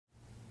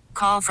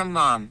call from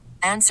mom.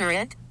 Answer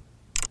it.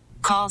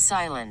 Call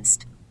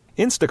silenced.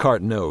 Instacart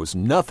knows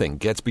nothing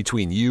gets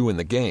between you and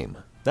the game.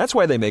 That's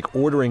why they make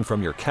ordering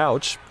from your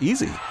couch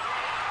easy.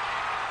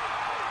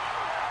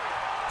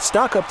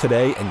 Stock up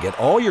today and get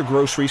all your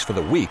groceries for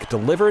the week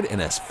delivered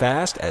in as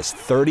fast as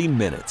 30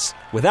 minutes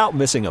without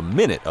missing a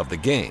minute of the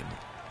game.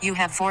 You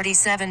have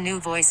 47 new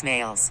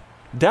voicemails.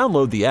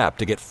 Download the app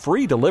to get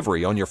free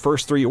delivery on your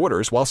first 3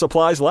 orders while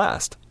supplies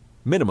last.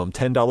 Minimum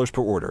 $10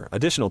 per order.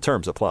 Additional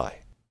terms apply.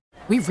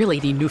 We really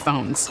need new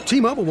phones.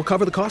 T-Mobile will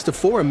cover the cost of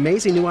 4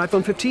 amazing new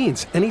iPhone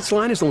 15s, and each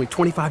line is only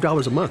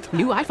 $25 a month.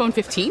 New iPhone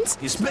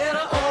 15s? It's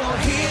better over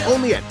here.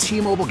 Only at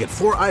T-Mobile, get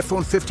 4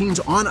 iPhone 15s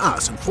on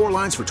us and 4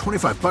 lines for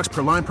 $25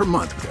 per line per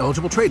month with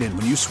eligible trade-in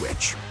when you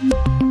switch.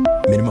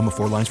 Minimum of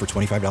 4 lines for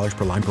 $25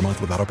 per line per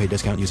month with autopay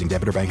discount using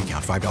debit or bank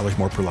account. $5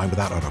 more per line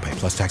without autopay,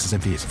 plus taxes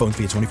and fees. Phone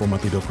fee at 24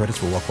 monthly bill credits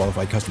for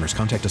well-qualified customers.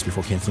 Contact us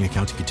before canceling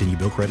account to continue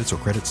bill credits or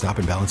credit stop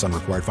and balance on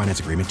required finance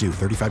agreement due.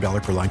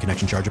 $35 per line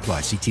connection charge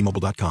applies. See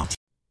T-Mobile.com.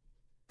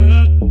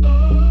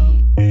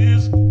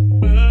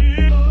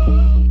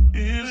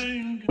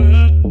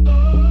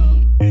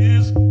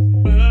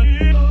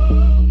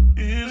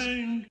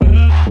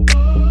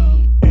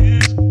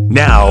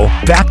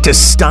 Now, back to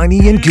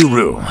Steiny and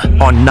Guru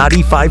on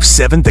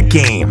 95.7 The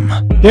Game.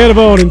 Dan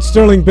Devone and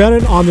Sterling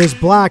Bennett on this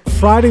Black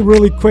Friday.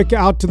 Really quick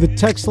out to the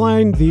text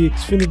line, the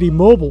Xfinity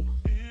Mobile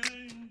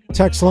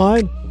text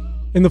line.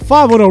 In the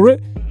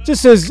 510,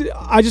 just says,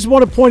 I just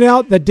want to point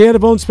out that Dan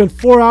Devone spent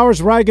 4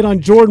 hours ragging on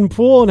Jordan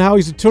Poole and how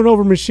he's a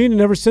turnover machine,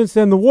 and ever since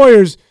then, the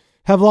Warriors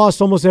have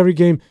lost almost every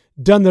game,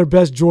 done their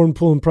best Jordan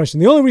Poole impression.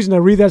 The only reason I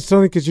read that,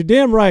 Sterling, because you're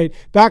damn right.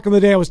 Back in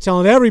the day, I was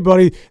telling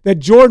everybody that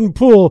Jordan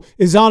Poole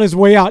is on his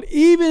way out,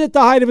 even at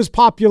the height of his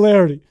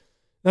popularity. And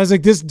I was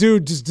like, this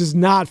dude just does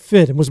not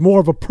fit, and was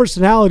more of a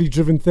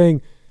personality-driven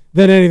thing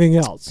than anything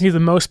else. He's the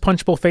most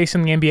punchable face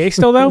in the NBA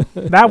still, though?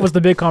 That was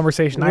the big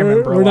conversation I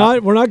remember.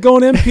 We're not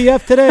going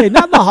MPF today.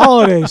 Not in the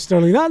holidays,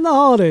 Sterling. Not in the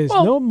holidays.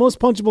 Well, no most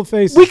punchable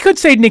faces. We could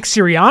say Nick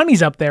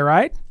Sirianni's up there,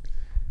 right?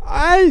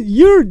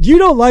 You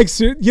don't like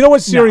you know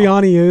what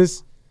Sirianni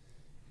is?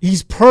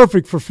 He's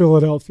perfect for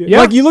Philadelphia. Yeah.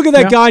 Like, you look at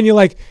that guy and you're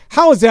like,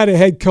 how is that a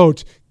head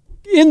coach?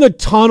 In the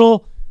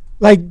tunnel,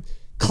 like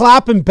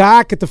clapping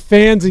back at the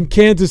fans in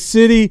Kansas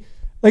City.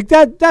 Like,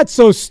 that's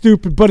so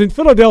stupid. But in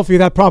Philadelphia,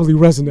 that probably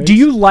resonates. Do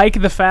you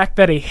like the fact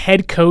that a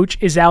head coach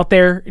is out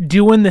there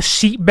doing the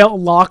seatbelt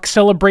lock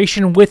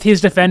celebration with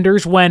his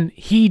defenders when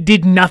he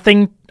did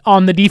nothing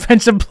on the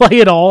defensive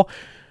play at all?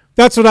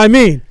 That's what I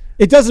mean.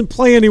 It doesn't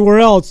play anywhere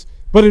else.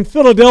 But in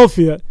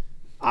Philadelphia,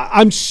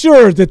 I'm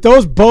sure that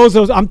those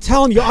bozos, I'm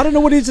telling you, I don't know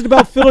what it is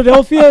about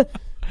Philadelphia,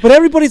 but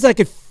everybody's like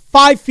at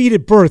 5 feet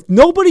at birth.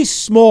 Nobody's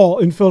small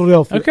in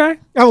Philadelphia. Okay.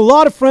 I have a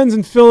lot of friends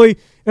in Philly.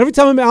 Every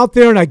time I'm out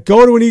there and I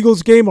go to an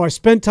Eagles game or I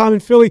spend time in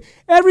Philly,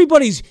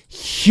 everybody's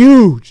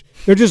huge.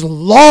 They're just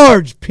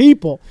large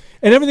people.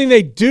 And everything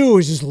they do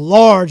is just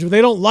large. If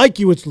they don't like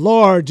you, it's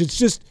large.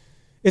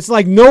 It's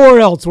like nowhere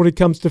else when it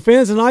comes to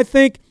fans. And I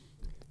think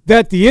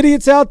that the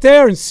idiots out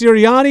there and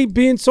Sirianni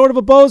being sort of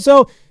a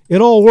bozo, it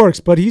all works,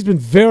 but he's been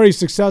very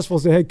successful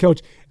as a head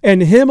coach.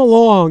 And him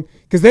along,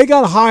 because they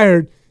got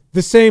hired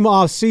the same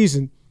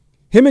offseason,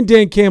 him and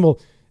Dan Campbell,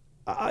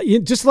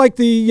 just like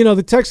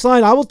the text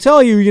line, I will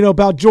tell you,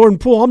 about Jordan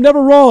Poole. I'm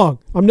never wrong.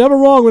 I'm never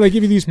wrong when I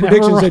give you these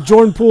predictions that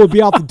Jordan Poole would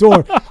be out the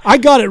door. I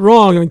got it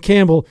wrong on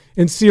Campbell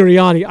and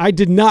Sirianni. I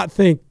did not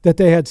think that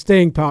they had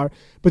staying power.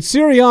 But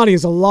Sirianni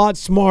is a lot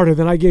smarter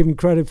than I gave him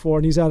credit for,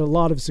 and he's had a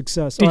lot of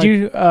success.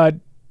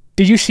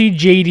 Did you see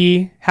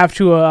JD have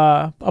to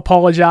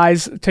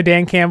apologize to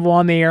Dan Campbell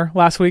on the air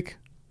last week?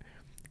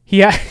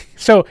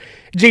 So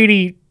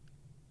JD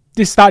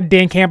just thought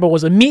Dan Campbell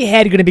was a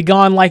meathead, going to be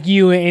gone like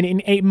you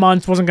in 8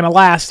 months, wasn't going to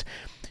last.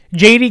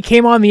 JD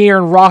came on the air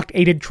and rocked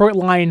a Detroit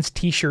Lions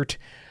t-shirt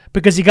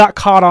because he got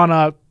caught on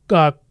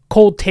a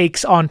cold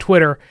takes on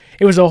Twitter.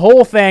 It was a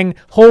whole thing,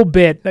 whole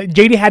bit.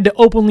 JD had to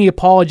openly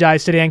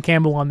apologize to Dan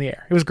Campbell on the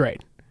air. It was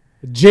great.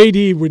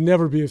 JD would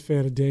never be a fan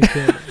of Dan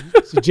Campbell.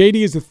 So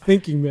JD is a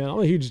thinking man. I'm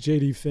a huge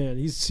JD fan.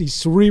 He's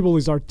cerebral,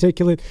 he's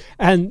articulate,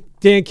 and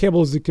Dan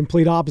Campbell is the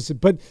complete opposite.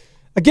 But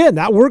again,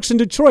 that works in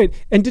Detroit.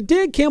 And to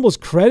Dan Campbell's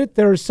credit,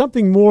 there is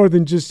something more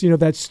than just,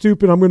 that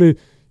stupid, I'm going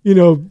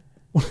to,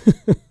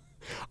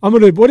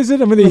 what is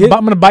it? I'm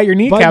going to bite your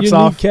kneecaps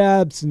off.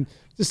 Kneecaps and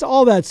just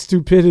all that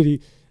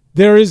stupidity.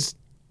 There is,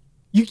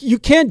 you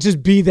can't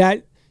just be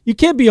that. You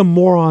can't be a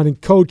moron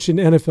and coach an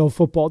NFL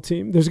football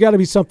team. There's got to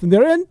be something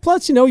there. And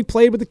plus, he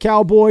played with the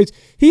Cowboys.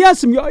 He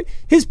has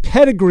his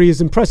pedigree is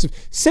impressive.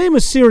 Same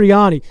as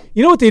Sirianni.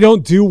 You know what they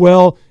don't do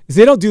well is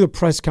they don't do the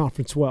press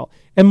conference well.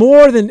 And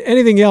more than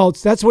anything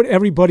else, that's what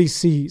everybody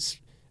sees,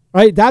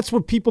 right? That's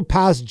what people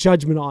pass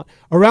judgment on.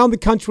 Around the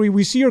country,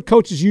 we see our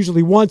coaches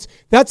usually once.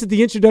 That's at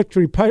the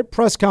introductory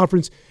press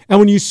conference. And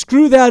when you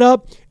screw that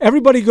up,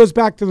 everybody goes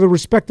back to the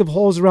respective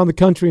halls around the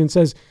country and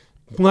says,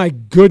 my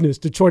goodness,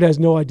 Detroit has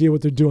no idea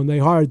what they're doing. They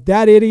hired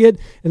that idiot,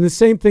 and the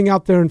same thing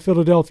out there in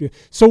Philadelphia.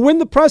 So win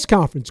the press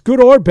conference, good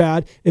or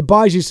bad, it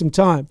buys you some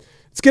time.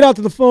 Let's get out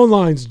to the phone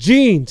lines.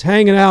 Gene's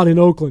hanging out in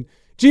Oakland.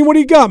 Gene, what do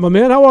you got, my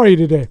man? How are you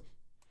today?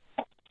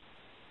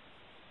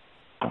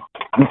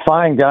 I'm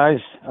fine, guys.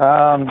 So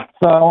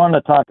I want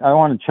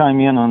to chime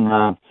in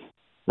on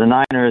the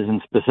Niners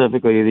and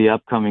specifically the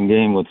upcoming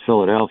game with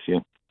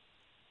Philadelphia.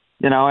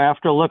 You know,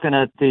 after looking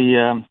at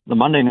the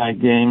Monday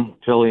night game,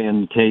 Philly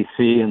and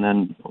KC, and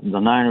then the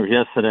Niners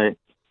yesterday,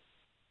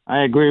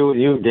 I agree with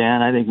you,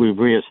 Dan. I think we've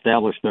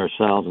reestablished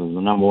ourselves as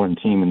the number one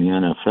team in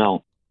the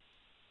NFL.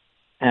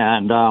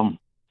 And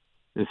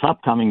this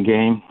upcoming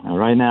game,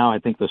 right now, I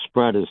think the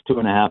spread is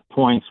 2.5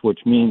 points, which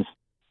means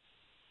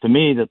to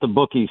me that the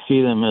bookies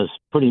see them as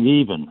pretty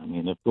even. I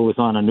mean, if it was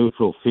on a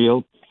neutral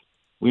field,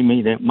 we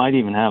might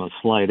even have a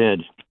slight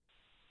edge.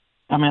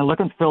 I mean,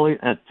 looking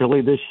at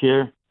Philly this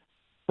year,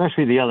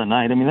 especially the other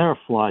night, I mean, they're a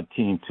flawed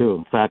team, too.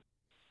 In fact,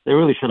 they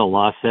really should have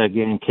lost that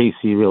game.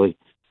 KC really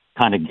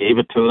kind of gave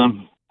it to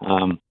them.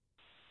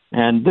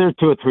 And there are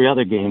 2 or 3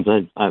 other games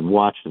I've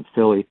watched at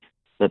Philly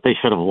that they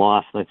should have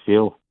lost, I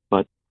feel.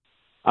 But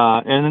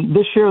and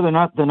this year they're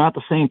not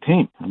the same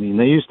team. I mean,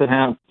 they used to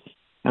have,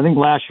 I think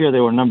last year they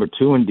were number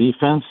 2 in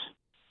defense,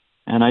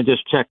 and I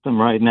just checked them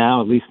right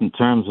now, at least in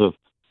terms of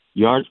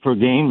yards per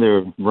game,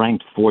 they're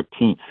ranked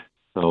 14th.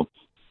 So,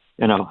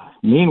 you know,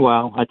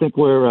 meanwhile, I think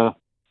we're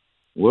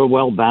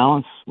well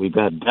balanced. We've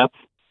got depth,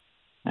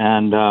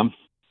 and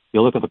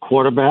you look at the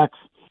quarterbacks.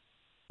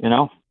 You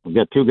know, we've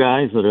got 2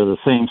 guys that are the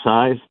same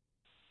size.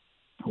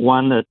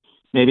 One that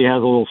maybe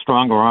has a little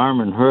stronger arm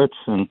and Hurts,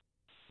 and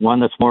one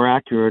that's more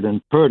accurate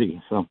and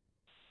Purdy. So,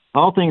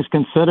 all things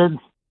considered,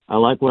 I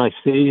like what I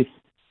see.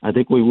 I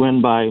think we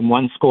win by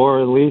 1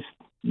 score at least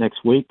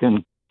next week,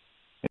 and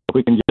if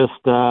we can just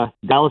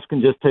Dallas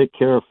can just take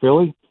care of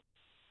Philly,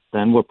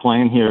 then we're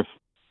playing here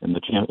in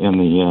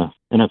the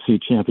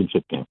NFC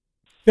Championship game.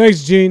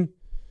 Thanks, Gene.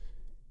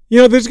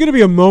 You know, there's going to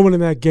be a moment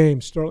in that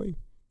game, Sterling,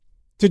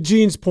 to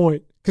Gene's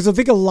point, because I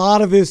think a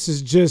lot of this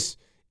is just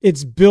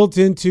it's built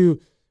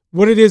into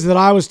what it is that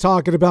I was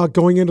talking about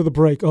going into the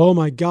break. Oh,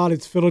 my God,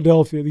 it's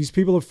Philadelphia. These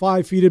people are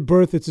 5 feet at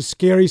birth. It's a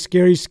scary,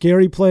 scary,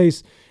 scary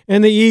place.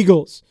 And the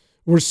Eagles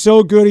were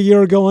so good a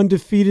year ago,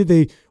 undefeated.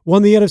 They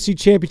won the NFC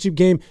Championship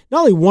game.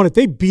 Not only won it,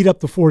 they beat up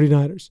the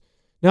 49ers.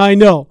 Now, I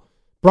know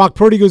Brock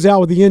Purdy goes out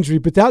with the injury,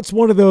 but that's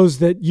one of those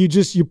that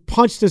you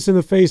punched us in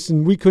the face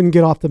and we couldn't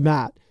get off the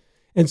mat.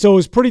 And so it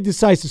was pretty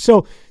decisive.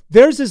 So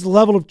there's this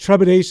level of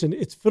trepidation.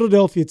 It's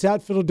Philadelphia. It's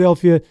at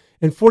Philadelphia.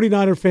 And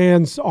 49er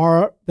fans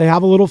they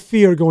have a little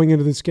fear going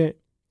into this game.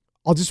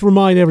 I'll just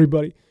remind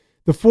everybody,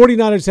 the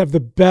 49ers have the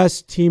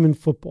best team in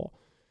football.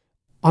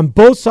 On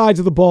both sides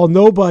of the ball,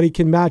 nobody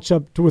can match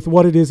up with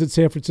what it is that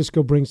San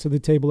Francisco brings to the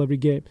table every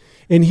game.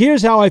 And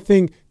here's how I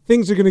think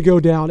things are going to go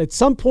down. At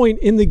some point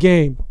in the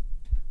game,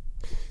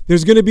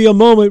 there's going to be a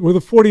moment where the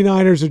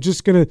 49ers are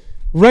just going to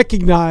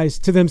recognize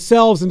to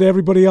themselves and to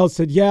everybody else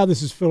that, yeah,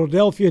 this is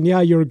Philadelphia, and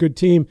yeah, you're a good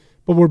team,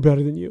 but we're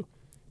better than you.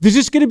 There's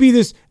just going to be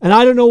this, and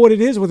I don't know what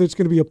it is, whether it's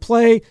going to be a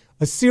play,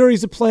 a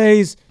series of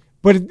plays,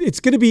 but it's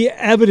going to be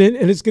evident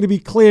and it's going to be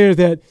clear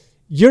that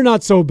you're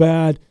not so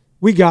bad.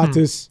 We got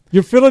this.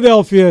 You're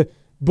Philadelphia,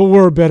 but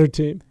we're a better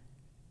team.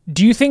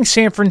 Do you think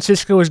San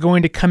Francisco is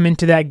going to come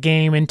into that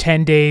game in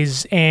 10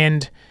 days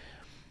and,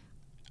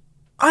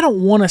 I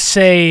don't want to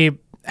say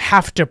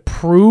have to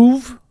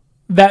prove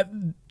that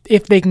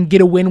if they can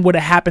get a win would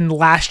have happened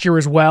last year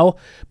as well,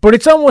 but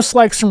it's almost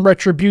like some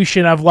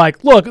retribution of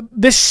like, look,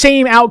 this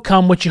same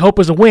outcome, which you hope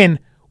is a win,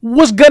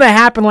 was going to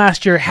happen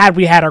last year had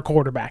we had our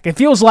quarterback. It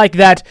feels like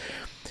that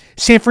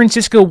San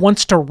Francisco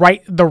wants to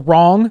right the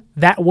wrong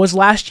that was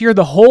last year.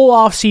 The whole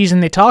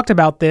offseason they talked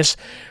about this,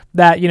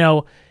 that,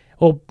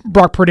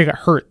 Brock Purdy got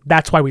hurt.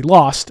 That's why we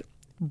lost.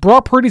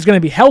 Brock Purdy's going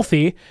to be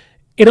healthy.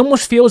 It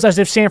almost feels as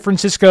if San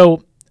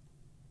Francisco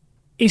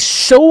is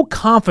so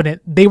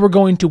confident they were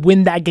going to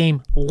win that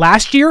game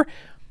last year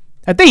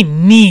that they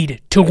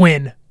need to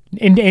win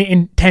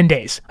in 10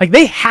 days. Like,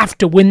 they have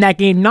to win that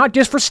game, not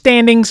just for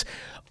standings,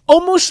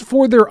 almost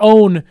for their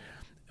own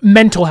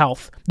mental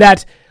health,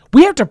 that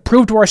we have to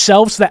prove to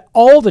ourselves that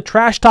all the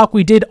trash talk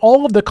we did,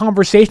 all of the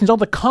conversations, all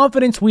the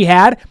confidence we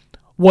had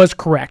was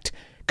correct.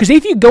 Because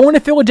if you go into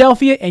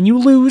Philadelphia and you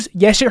lose,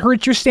 yes, it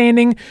hurts your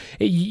standing.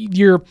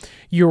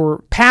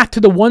 Your path to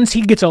the 1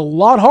 seed gets a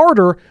lot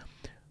harder,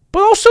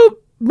 but also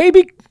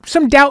maybe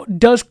some doubt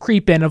does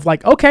creep in of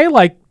like, okay,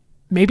 like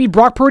maybe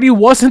Brock Purdy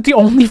wasn't the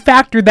only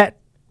factor that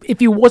if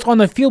he was on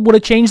the field would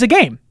have changed the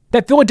game.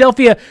 That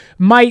Philadelphia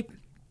might,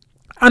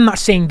 I'm not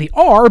saying they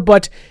are,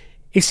 but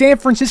if San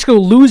Francisco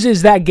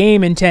loses that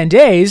game in 10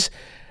 days,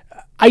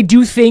 I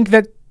do think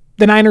that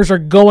the Niners are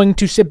going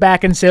to sit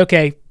back and say,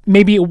 okay,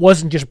 maybe it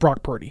wasn't just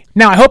Brock Purdy.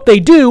 Now, I hope they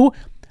do,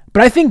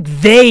 but I think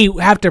they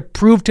have to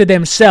prove to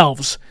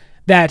themselves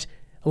that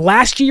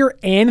last year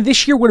and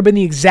this year would have been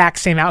the exact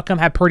same outcome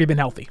had Purdy been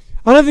healthy.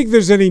 I don't think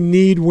there's any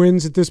need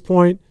wins at this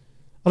point.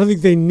 I don't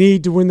think they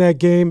need to win that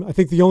game. I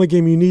think the only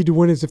game you need to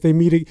win is if they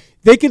meet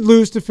they could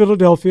lose to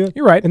Philadelphia.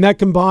 You're right. And that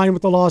combined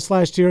with the loss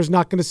last year is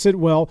not going to sit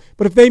well.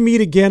 But if they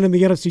meet again in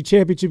the NFC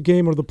Championship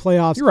game or the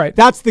playoffs, you're right.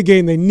 That's the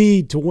game they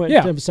need to win,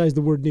 yeah. To emphasize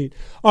the word need.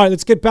 All right,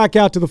 let's get back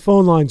out to the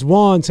phone lines.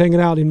 Juan's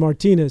hanging out in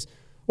Martinez.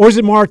 Or is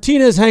it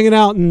Martinez hanging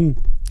out in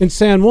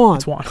San Juan?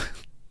 It's Juan.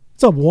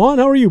 What's up, Juan?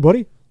 How are you,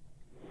 buddy?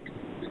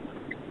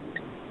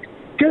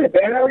 good,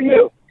 man. How are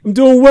you? I'm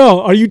doing well.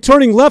 Are you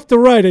turning left or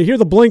right? I hear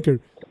the blinker.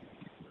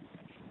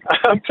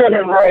 I'm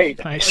turning right.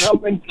 Nice.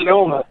 I'm in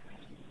Sonoma.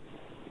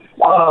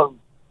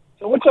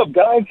 So what's up,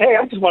 guys? Hey,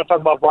 I just want to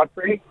talk about Brock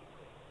Purdy.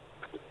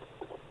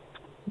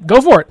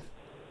 Go for it.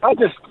 I'm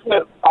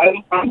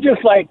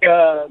just like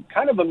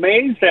kind of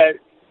amazed that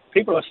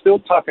people are still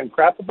talking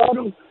crap about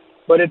him.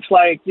 But it's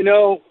like,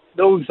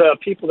 those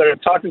people that are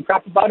talking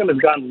crap about him has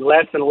gotten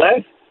less and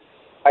less.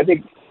 I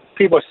think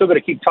people are still going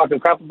to keep talking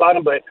crap about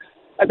him, but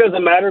that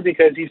doesn't matter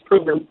because he's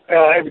proven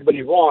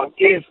everybody wrong.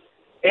 If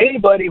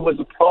anybody was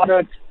a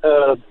product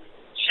of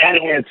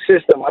Shanahan's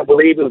system, I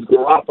believe it was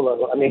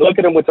Garoppolo. I mean, look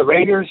at him with the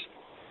Raiders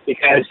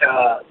because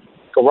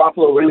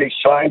Garoppolo really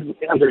shined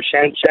under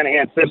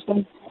Shanahan's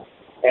system.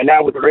 And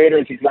now with the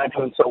Raiders, he's not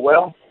doing so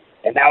well.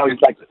 And now he's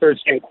like the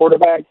third-string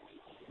quarterback.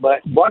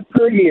 But Brock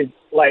Purdy is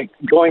like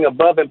going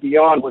above and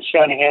beyond what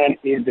Shanahan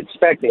is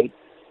expecting.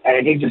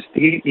 And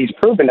he's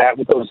proven that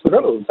with those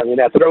throws. I mean,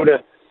 that throw to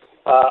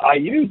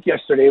Ayuk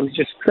yesterday was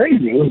just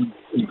crazy. It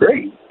was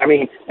great. I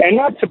mean, and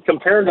not to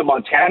compare to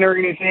Montana or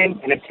anything.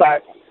 And it's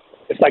like,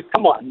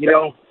 come on,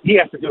 he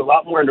has to do a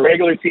lot more in the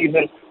regular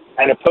season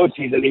and a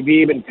postseason to be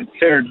even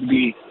considered to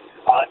be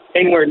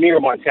anywhere near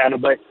Montana.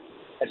 But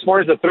as far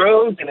as the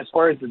throws and as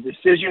far as the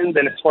decisions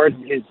and as far as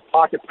his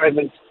pocket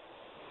presence,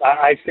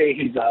 I say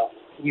he's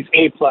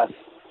A+.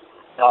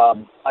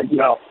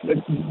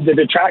 The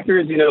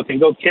detractors, can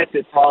go kiss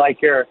it for all I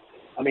care.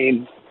 I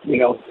mean,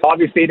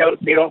 obviously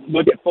they don't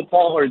look at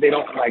football or they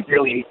don't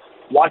really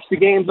watch the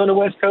games on the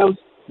West Coast,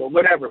 but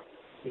whatever.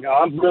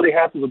 I'm really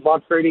happy with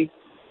Brock Purdy.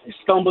 He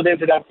stumbled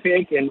into that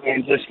pick and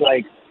just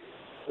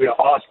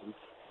awesome.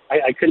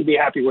 I couldn't be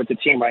happy with the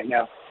team right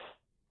now.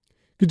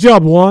 Good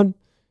job, Juan.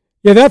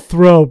 Yeah, that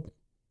throw,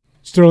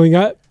 Sterling,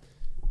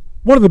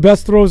 one of the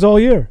best throws all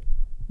year.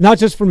 Not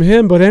just from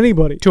him, but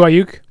anybody. To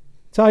Ayuk?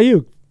 To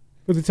Ayuk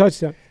for the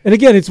touchdown. And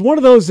again, it's one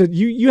of those that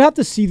you have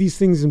to see these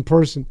things in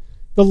person.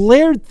 The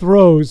layered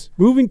throws,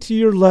 moving to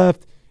your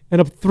left, and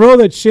a throw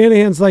that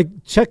Shanahan's like,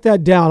 check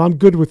that down, I'm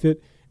good with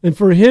it. And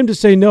for him to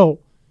say,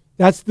 no,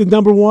 that's the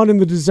number one in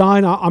the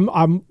design,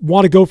 I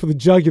want to go for the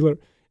jugular.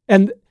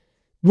 And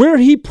where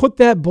he put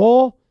that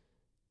ball,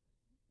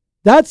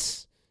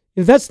 that's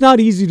not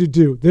easy to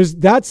do.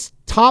 That's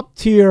top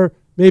tier.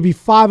 Maybe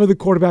 5 of the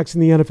quarterbacks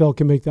in the NFL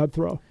can make that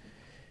throw.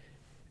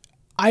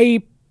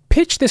 I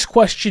pitched this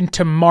question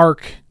to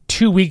Mark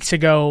 2 weeks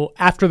ago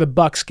after the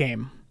Bucs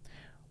game.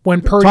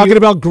 When Purdy, talking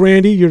about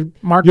Grandy, your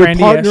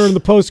Grandy, partner yes. in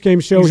the post-game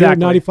show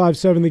Exactly. here at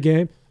 95.7 The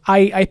Game.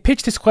 I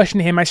pitched this question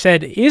to him. I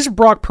said, is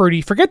Brock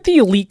Purdy, forget the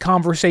elite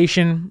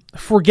conversation,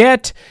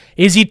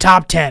 is he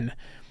top 10?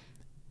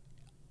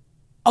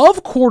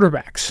 Of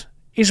quarterbacks,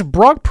 is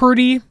Brock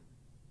Purdy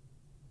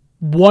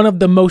one of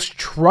the most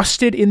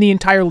trusted in the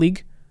entire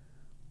league?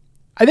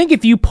 I think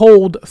if you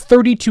polled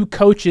 32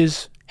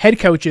 head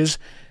coaches,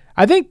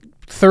 I think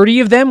 30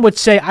 of them would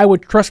say I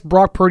would trust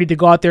Brock Purdy to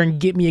go out there and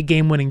get me a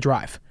game-winning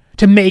drive,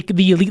 to make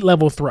the elite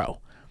level throw.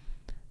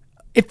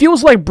 It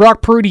feels like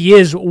Brock Purdy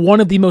is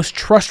one of the most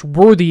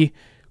trustworthy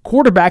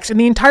quarterbacks in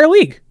the entire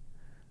league.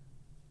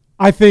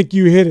 I think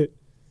you hit it.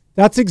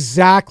 That's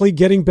exactly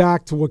getting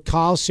back to what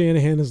Kyle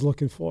Shanahan is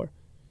looking for.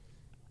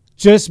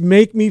 Just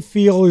make me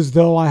feel as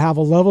though I have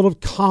a level of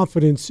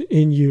confidence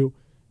in you.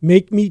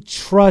 Make me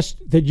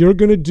trust that you're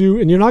going to do,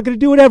 and you're not going to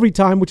do it every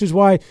time, which is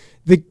why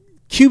the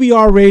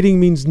QBR rating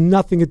means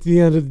nothing at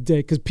the end of the day,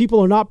 because people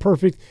are not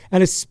perfect,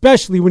 and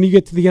especially when you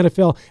get to the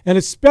NFL, and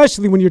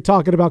especially when you're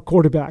talking about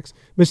quarterbacks.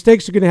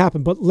 Mistakes are going to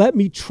happen, but let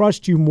me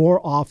trust you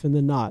more often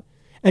than not.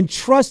 And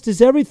trust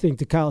is everything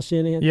to Kyle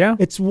Shanahan. Yeah.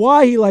 It's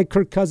why he liked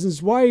Kirk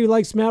Cousins, why he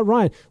likes Matt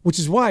Ryan, which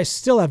is why I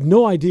still have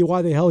no idea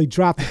why the hell he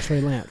drafted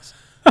Trey Lance.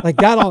 Like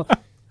that all.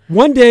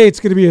 One day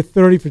it's going to be a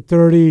 30 for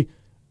 30.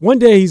 One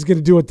day he's going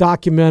to do a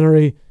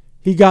documentary.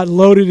 He got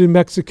loaded in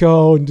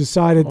Mexico and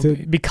decided to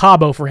be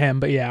Cabo for him,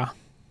 but yeah.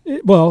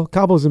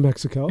 Cabo's in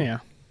Mexico. Yeah.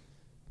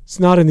 It's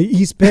not in the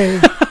East Bay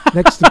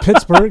next to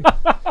Pittsburgh.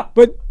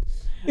 But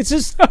it's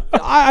just,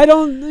 I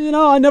don't,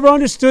 I never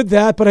understood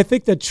that, but I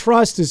think that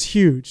trust is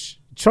huge.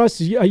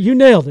 Trust, you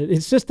nailed it.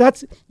 It's just,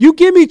 you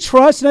give me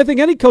trust, and I think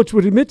any coach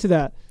would admit to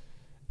that.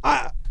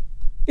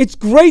 It's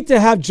great to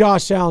have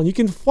Josh Allen. You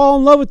can fall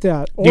in love with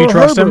that. Or do you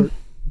trust Herbert.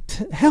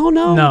 him? Hell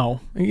no. No.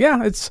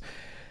 Yeah,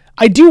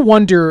 I do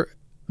wonder,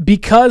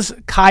 because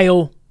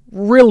Kyle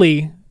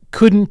really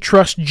couldn't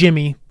trust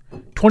Jimmy.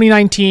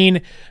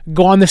 2019,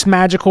 go on this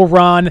magical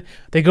run.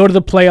 They go to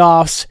the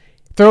playoffs,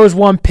 throws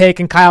one pick,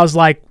 and Kyle's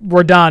like,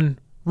 we're done.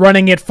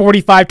 Running it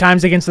 45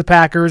 times against the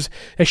Packers,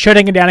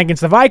 shutting it down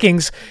against the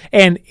Vikings.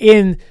 And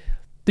in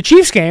the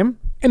Chiefs game,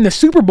 in the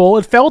Super Bowl,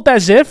 it felt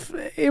as if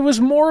it was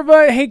more of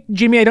a, hey,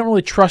 Jimmy, I don't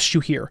really trust you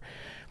here.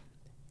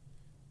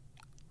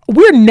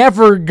 We're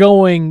never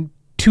going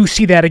to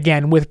see that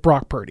again with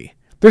Brock Purdy.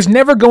 There's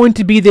never going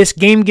to be this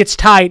game gets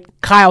tight,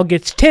 Kyle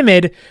gets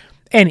timid,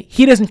 and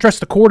he doesn't trust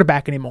the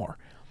quarterback anymore.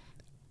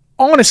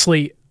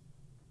 Honestly,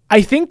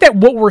 I think that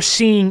what we're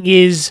seeing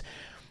is,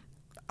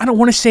 I don't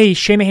want to say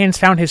Shanahan's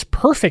found his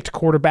perfect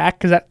quarterback,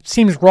 because that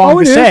seems wrong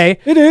to say.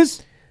 It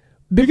is.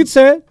 You could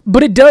say it.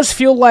 But it does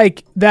feel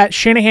like that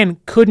Shanahan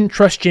couldn't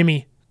trust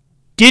Jimmy,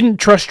 didn't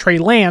trust Trey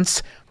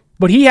Lance,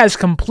 but he has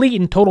complete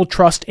and total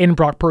trust in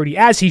Brock Purdy,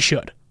 as he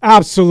should.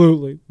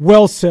 Absolutely.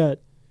 Well said.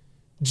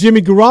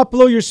 Jimmy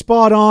Garoppolo, you're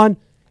spot on.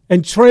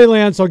 And Trey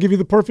Lance, I'll give you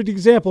the perfect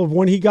example of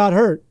when he got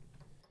hurt.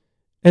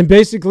 And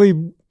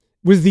basically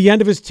was the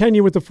end of his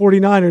tenure with the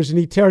 49ers, and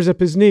he tears up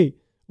his knee.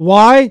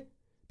 Why?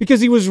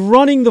 Because he was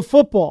running the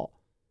football.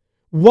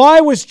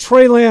 Why was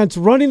Trey Lance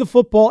running the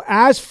football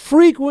as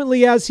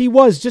frequently as he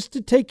was? Just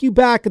to take you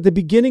back at the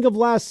beginning of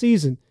last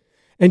season.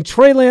 And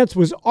Trey Lance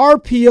was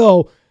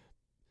RPO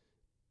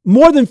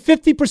more than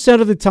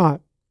 50% of the time.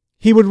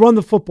 He would run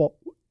the football.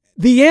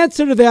 The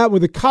answer to that,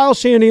 whether Kyle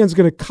Shanahan's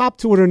going to cop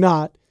to it or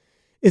not,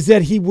 is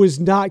that he was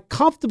not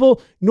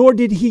comfortable, nor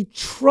did he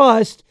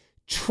trust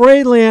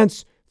Trey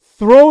Lance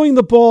throwing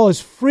the ball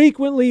as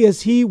frequently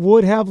as he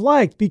would have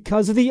liked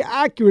because of the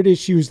accurate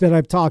issues that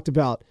I've talked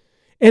about.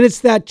 And it's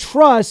that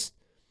trust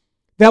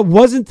that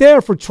wasn't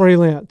there for Trey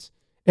Lance.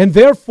 And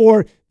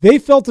therefore, they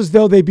felt as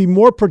though they'd be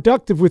more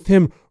productive with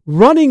him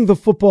running the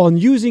football and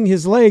using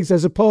his legs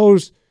as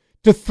opposed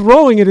to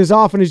throwing it as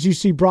often as you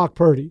see Brock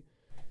Purdy.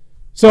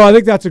 So I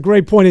think that's a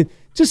great point. And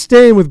just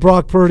staying with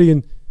Brock Purdy,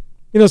 and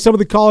some of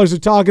the callers are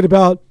talking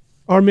about,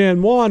 our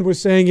man Juan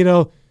was saying,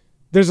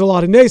 there's a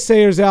lot of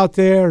naysayers out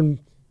there and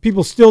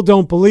people still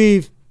don't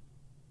believe,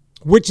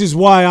 which is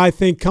why I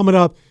think coming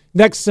up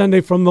next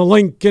Sunday from the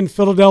Link in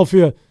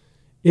Philadelphia,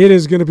 it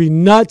is going to be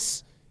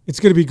nuts. It's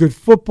going to be good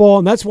football,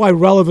 and that's why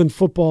relevant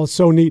football is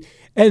so neat.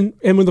 And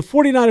when the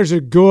 49ers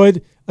are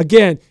good,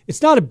 again,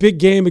 it's not a big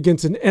game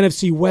against an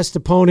NFC West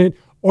opponent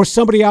or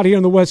somebody out here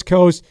on the West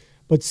Coast,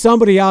 but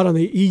somebody out on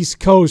the East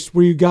Coast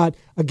where you got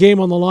a game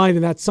on the line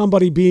and that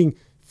somebody being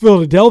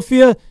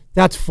Philadelphia,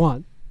 that's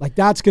fun. Like,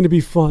 that's going to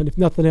be fun, if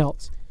nothing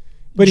else.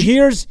 But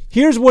here's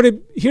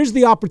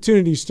the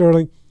opportunity,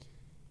 Sterling.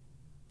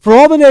 For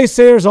all the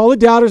naysayers, all the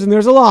doubters, and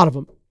there's a lot of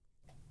them,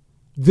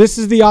 this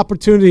is the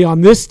opportunity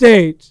on this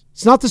stage.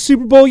 It's not the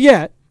Super Bowl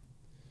yet,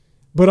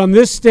 but on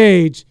this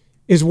stage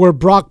is where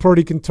Brock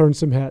Purdy can turn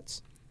some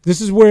heads. This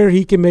is where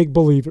he can make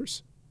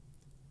believers.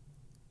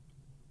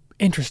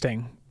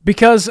 Interesting.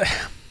 Because,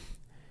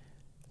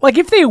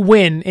 if they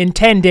win in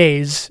 10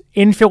 days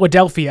in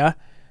Philadelphia,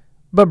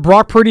 but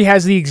Brock Purdy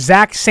has the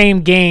exact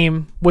same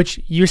game, which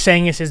you're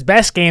saying is his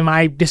best game,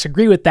 I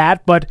disagree with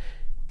that, but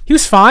he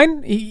was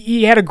fine.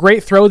 He had a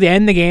great throw to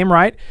end the game,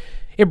 right?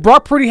 If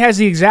Brock Purdy has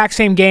the exact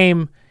same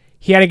game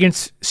he had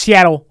against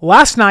Seattle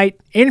last night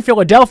in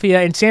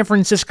Philadelphia and San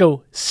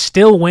Francisco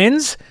still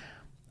wins,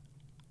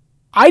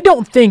 I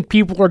don't think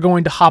people are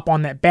going to hop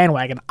on that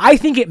bandwagon. I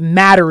think it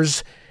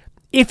matters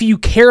if you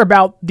care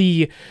about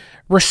the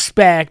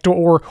respect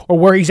or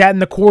where he's at in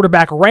the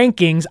quarterback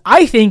rankings.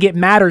 I think it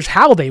matters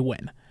how they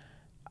win.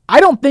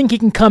 I don't think he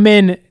can come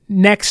in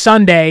next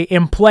Sunday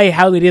and play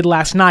how they did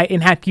last night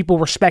and have people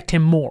respect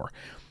him more.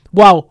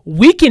 While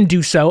we can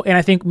do so, and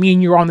I think me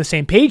and you are on the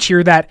same page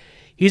here, that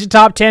he's a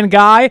top 10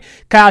 guy,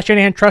 Kyle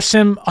Shanahan trusts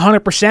him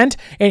 100%,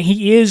 and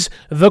he is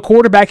the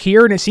quarterback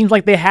here, and it seems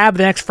like they have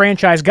the next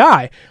franchise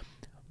guy.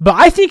 But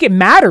I think it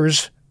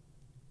matters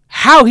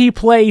how he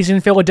plays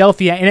in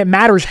Philadelphia, and it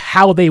matters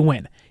how they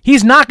win.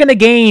 He's not going to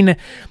gain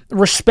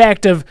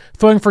respect of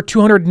throwing for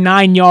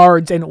 209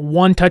 yards and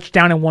 1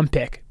 touchdown and 1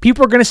 pick.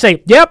 People are going to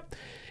say, yep,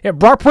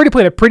 Brock Purdy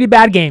played a pretty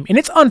bad game. And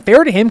it's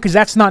unfair to him because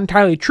that's not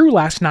entirely true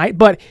last night,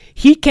 but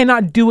he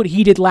cannot do what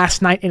he did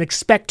last night and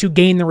expect to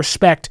gain the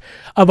respect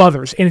of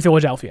others in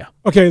Philadelphia.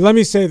 Okay, let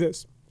me say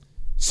this.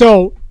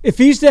 So if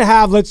he's to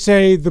have, let's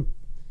say,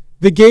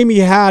 the game he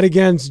had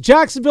against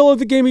Jacksonville or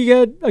the game he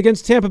had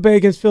against Tampa Bay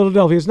against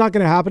Philadelphia, it's not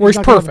going to happen. Where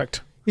he's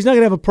perfect. He's not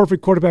going to have a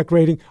perfect quarterback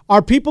rating. Are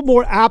people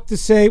more apt to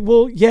say,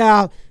 well,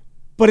 yeah,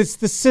 but it's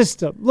the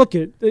system? Look,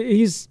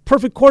 he's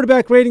perfect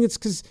quarterback rating. It's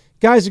because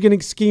guys are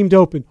getting schemed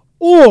open.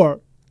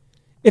 Or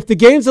if the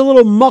game's a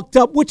little mucked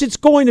up, which it's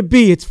going to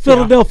be, it's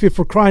Philadelphia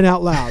for crying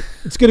out loud.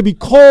 It's going to be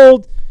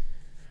cold.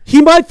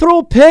 He might throw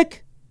a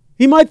pick.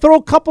 He might throw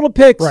a couple of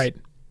picks. Right.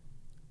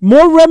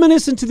 More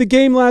reminiscent to the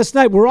game last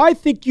night, where I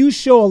think you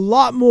show a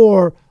lot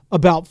more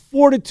about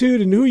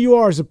fortitude and who you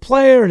are as a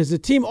player and as a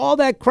team, all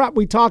that crap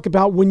we talk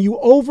about when you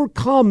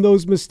overcome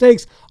those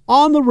mistakes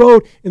on the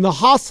road in the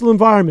hostile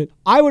environment.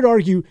 I would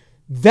argue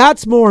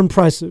that's more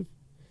impressive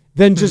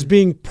than just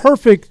being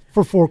perfect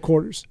for 4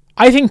 quarters.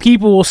 I think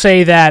people will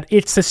say that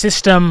it's the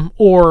system,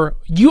 or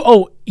you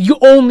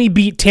only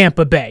beat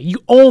Tampa Bay, you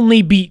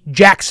only beat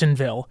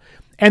Jacksonville,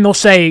 and they'll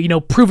say,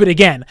 prove it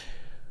again.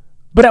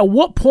 But at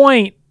what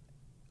point,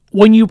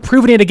 when you've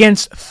proven it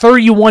against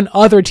 31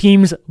 other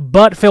teams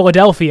but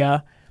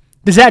Philadelphia,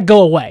 does that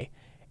go away?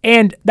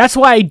 And that's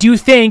why I do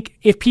think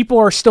if people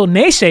are still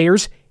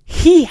naysayers,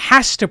 he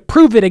has to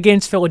prove it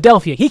against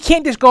Philadelphia. He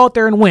can't just go out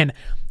there and win.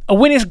 A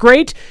win is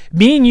great.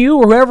 Me and you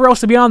or whoever else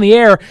to be on the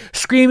air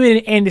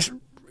screaming and just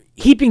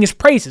heaping his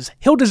praises.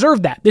 He'll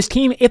deserve that. This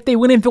team, if they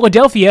win in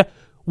Philadelphia,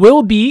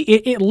 will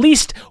be at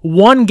least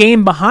 1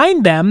 game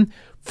behind them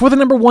for the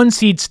number 1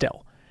 seed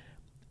still.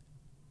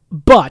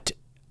 But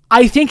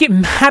I think it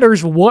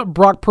matters what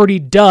Brock Purdy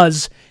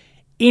does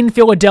in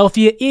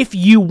Philadelphia if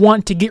you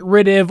want to get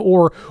rid of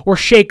or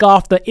shake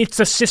off the it's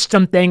a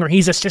system thing or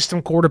he's a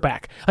system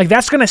quarterback. Like,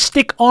 that's going to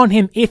stick on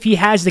him if he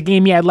has the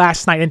game he had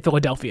last night in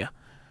Philadelphia.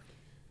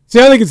 See,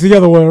 I think it's the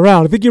other way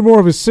around. I think you're more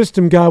of a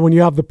system guy when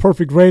you have the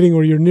perfect rating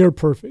or you're near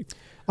perfect.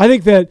 I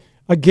think that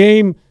a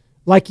game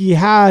like he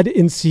had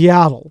in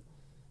Seattle,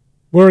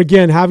 where,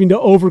 again, having to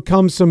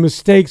overcome some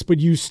mistakes, but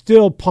you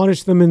still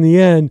punish them in the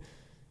end,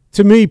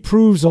 to me,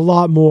 proves a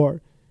lot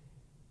more.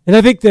 And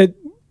I think that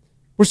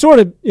we're sort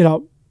of,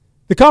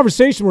 the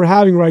conversation we're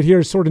having right here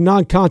is sort of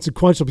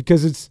non-consequential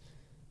because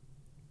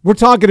we're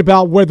talking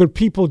about whether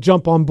people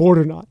jump on board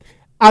or not.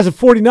 As a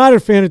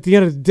 49er fan, at the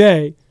end of the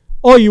day,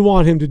 all you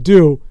want him to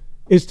do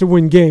is to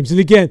win games. And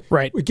again,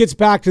 It gets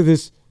back to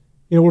this,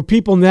 where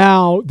people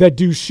now that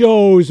do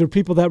shows or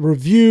people that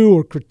review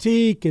or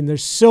critique, and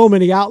there's so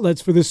many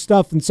outlets for this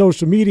stuff and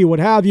social media, what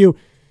have you,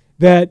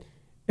 that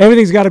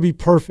everything's got to be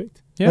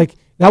perfect. Yeah. Like,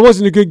 that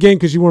wasn't a good game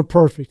because you weren't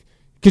perfect,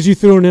 because you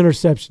threw an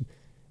interception.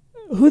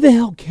 Who the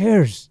hell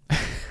cares?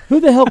 Who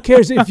the hell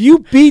cares? If you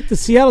beat the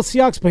Seattle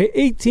Seahawks by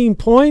 18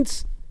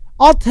 points,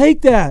 I'll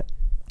take that,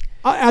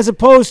 as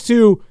opposed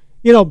to,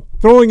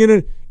 throwing in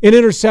an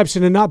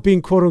interception and not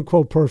being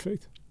quote-unquote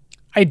perfect.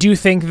 I do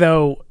think,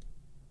 though,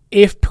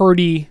 if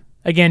Purdy,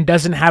 again,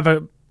 doesn't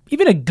have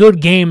even a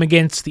good game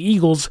against the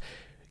Eagles,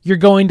 you're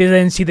going to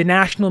then see the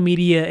national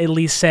media at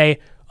least say,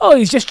 oh,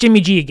 he's just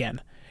Jimmy G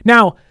again.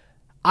 Now,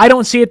 I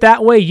don't see it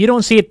that way. You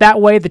don't see it that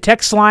way. The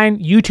text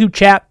line, YouTube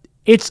chat,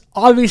 it's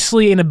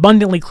obviously and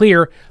abundantly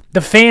clear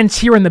the fans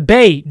here in the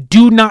Bay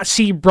do not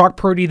see Brock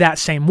Purdy that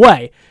same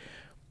way.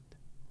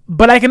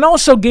 But I can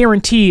also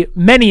guarantee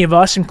many of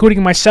us,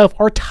 including myself,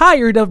 are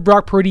tired of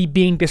Brock Purdy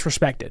being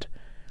disrespected.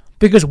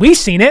 Because we've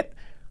seen it.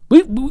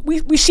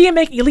 We see him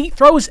make elite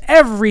throws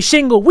every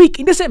single week.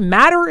 It doesn't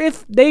matter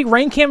if they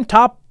rank him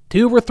top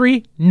 2 or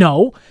 3.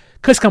 No.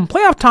 Because come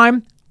playoff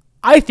time,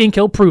 I think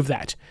he'll prove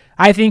that.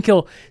 I think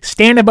he'll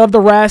stand above the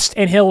rest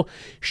and he'll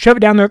shove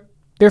it down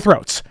their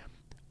throats.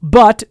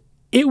 But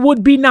it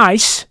would be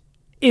nice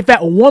if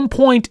at one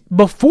point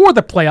before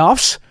the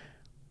playoffs,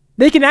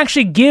 they can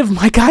actually give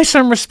my guy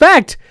some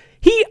respect.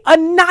 He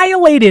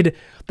annihilated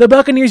the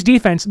Buccaneers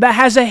defense that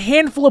has a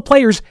handful of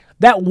players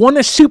that won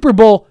a Super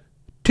Bowl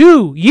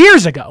 2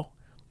 years ago.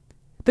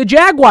 The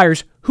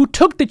Jaguars, who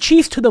took the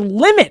Chiefs to the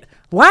limit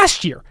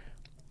last year,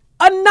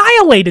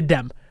 annihilated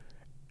them.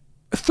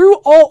 Threw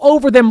all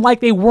over them like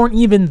they weren't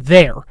even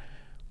there.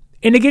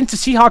 And against the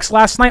Seahawks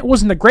last night,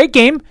 wasn't a great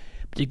game,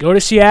 but you go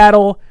to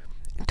Seattle,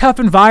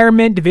 tough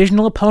environment,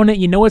 divisional opponent,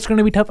 you know it's going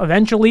to be tough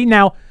eventually.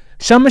 Now,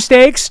 some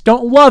mistakes,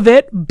 don't love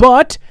it,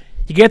 but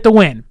you get the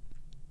win.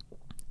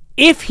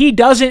 If he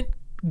doesn't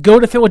go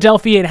to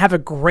Philadelphia and have a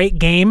great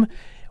game,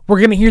 we're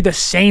going to hear the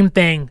same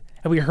thing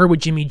that we heard with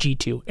Jimmy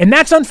G2. And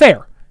that's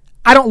unfair.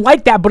 I don't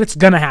like that, but it's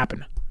going to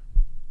happen.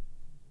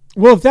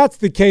 Well, if that's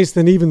the case,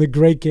 then even the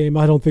great game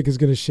I don't think is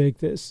going to shake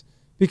this.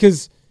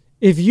 Because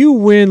if you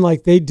win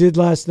like they did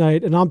last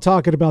night, and I'm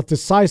talking about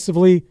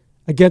decisively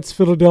against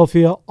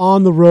Philadelphia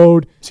on the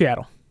road.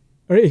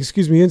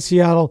 In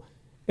Seattle,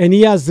 and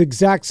he has the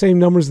exact same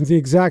numbers in the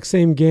exact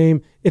same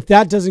game, if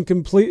that doesn't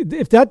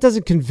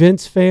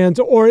convince fans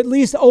or at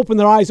least open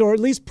their eyes or at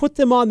least put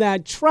them on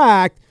that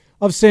track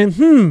of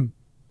saying,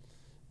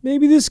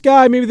 maybe this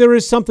guy, maybe there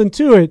is something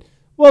to it,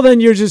 well, then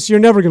you're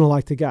never going to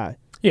like the guy.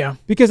 Yeah.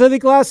 Because I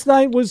think last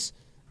night was,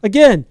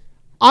 again,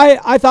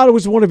 I thought it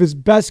was one of his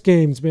best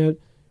games, man.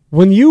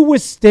 When you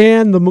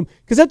withstand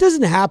because that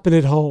doesn't happen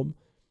at home.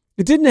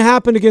 It didn't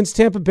happen against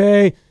Tampa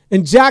Bay.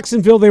 In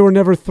Jacksonville, they were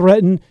never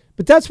threatened.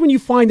 But that's when you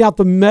find out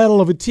the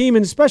mettle of a team,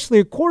 and especially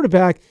a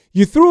quarterback.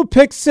 You threw a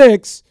pick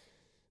six.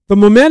 The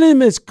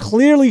momentum has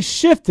clearly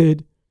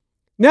shifted.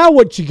 Now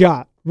what you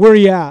got? Where are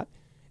you at?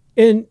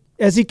 And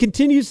as he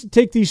continues to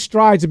take these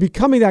strides of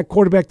becoming that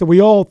quarterback that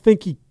we all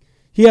think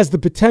he has the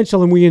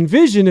potential and we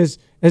envision as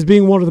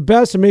being one of the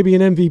best or maybe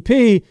an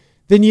MVP,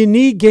 then you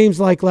need games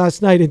like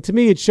last night. And to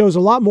me, it shows a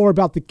lot more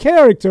about the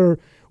character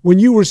when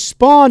you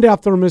respond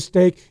after a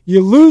mistake,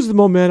 you lose the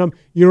momentum,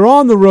 you're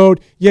on the road,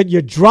 yet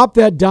you drop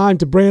that dime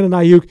to Brandon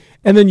Ayuk,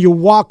 and then you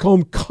walk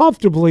home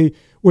comfortably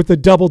with a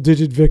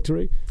double-digit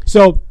victory.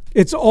 So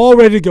it's all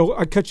ready to go.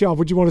 I cut you off.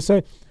 What do you want to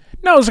say?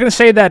 No, I was going to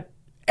say that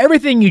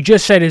everything you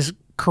just said is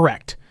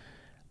correct.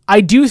 I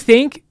do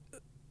think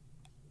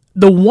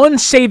the one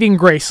saving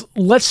grace,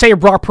 let's say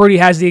Brock Purdy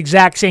has the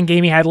exact same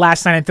game he had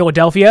last night in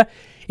Philadelphia.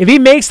 If he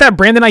makes that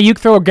Brandon Ayuk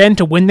throw again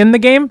to win them the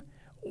game,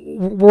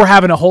 we're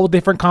having a whole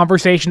different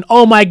conversation.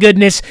 Oh my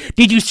goodness,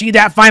 did you see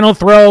that final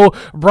throw?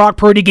 Brock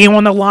Purdy game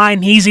on the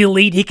line. He's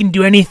elite. He can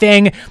do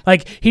anything.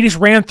 Like, he just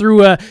ran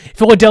through a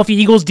Philadelphia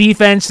Eagles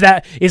defense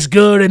that is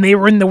good, and they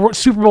were in the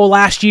Super Bowl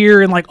last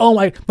year. And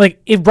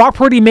if Brock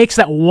Purdy makes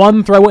that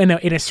one throw in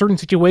a certain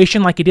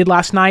situation like he did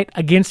last night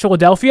against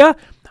Philadelphia,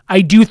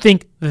 I do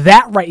think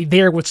that right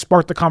there would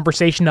spark the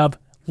conversation of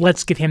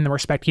let's give him the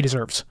respect he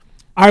deserves.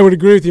 I would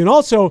agree with you. And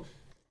also,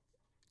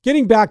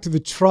 getting back to the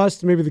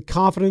trust, maybe the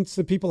confidence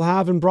that people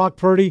have in Brock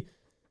Purdy,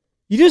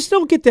 you just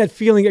don't get that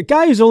feeling. A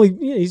guy who's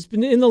he's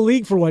been in the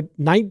league for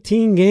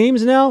 19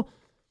 games now?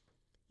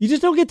 you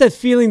just don't get that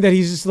feeling that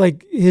he's just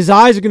like his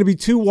eyes are going to be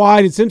too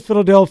wide. It's in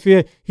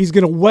Philadelphia. He's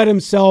going to wet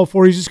himself,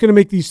 or he's just going to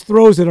make these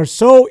throws that are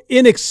so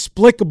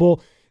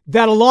inexplicable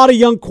that a lot of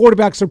young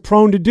quarterbacks are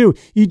prone to do.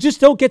 You just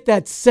don't get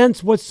that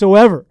sense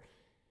whatsoever.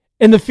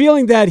 And the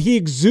feeling that he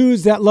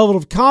exudes that level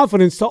of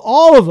confidence to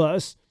all of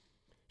us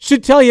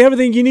should tell you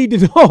everything you need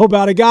to know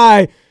about a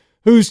guy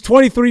who's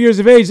 23 years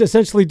of age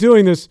essentially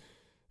doing this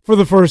for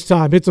the first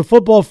time. It's a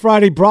Football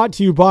Friday brought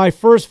to you by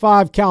First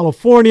 5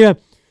 California.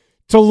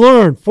 To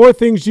learn 4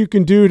 things you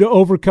can do to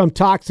overcome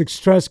toxic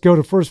stress, go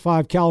to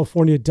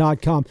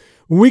first5california.com.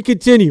 When we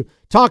continue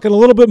talking a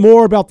little bit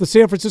more about the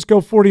San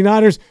Francisco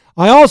 49ers,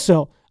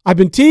 I've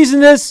been teasing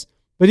this,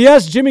 but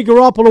yes, Jimmy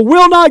Garoppolo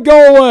will not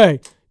go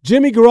away.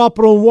 Jimmy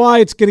Garoppolo and why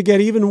it's going to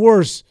get even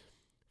worse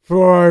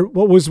for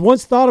what was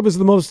once thought of as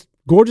the most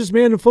gorgeous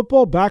man in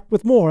football. Back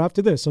with more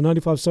after this on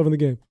 95.7 The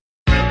Game.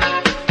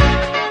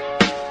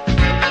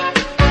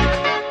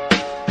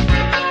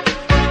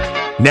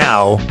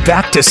 Now,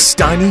 back to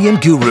Steiny and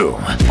Guru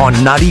on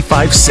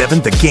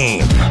 95.7 The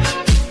Game.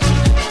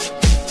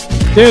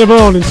 Dan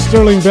Devone and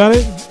Sterling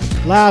Bennett,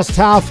 last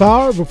half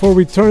hour before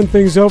we turn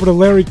things over to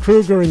Larry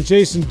Krueger and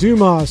Jason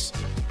Dumas,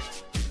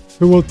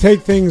 who will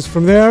take things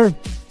from there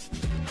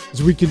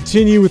as we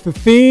continue with the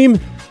theme,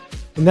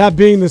 and that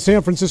being the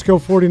San Francisco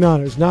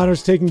 49ers.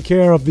 Niners taking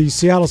care of the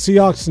Seattle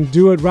Seahawks and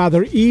do it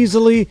rather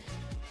easily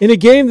in a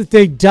game that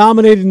they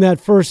dominated in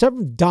that first,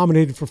 haven't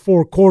dominated for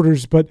 4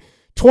 quarters, but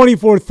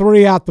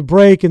 24-3 at the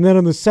break, and then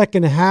in the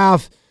second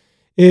half,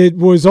 it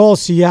was all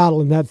Seattle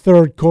in that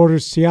third quarter.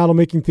 Seattle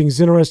making things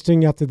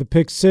interesting after the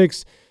pick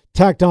 6,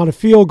 tacked on a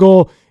field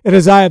goal. And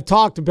as I have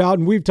talked about,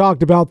 and we've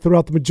talked about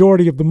throughout the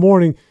majority of the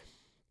morning,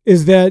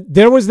 is that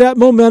there was that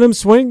momentum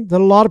swing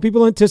that a lot of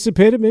people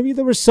anticipated. Maybe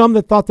there were some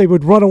that thought they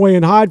would run away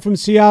and hide from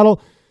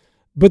Seattle,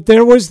 but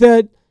there was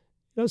that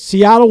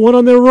Seattle went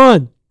on their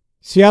run.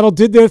 Seattle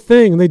did their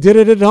thing, and they did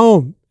it at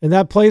home, and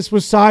that place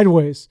was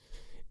sideways.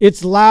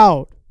 It's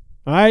loud.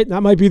 All right, that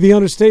might be the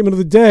understatement of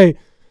the day,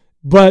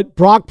 but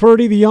Brock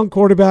Purdy, the young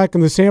quarterback,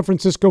 and the San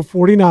Francisco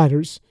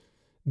 49ers,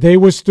 they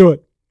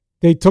withstood.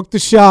 They took the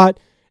shot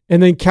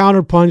and then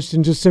counterpunched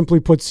and just simply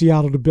put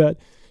Seattle to bed.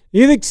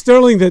 You think,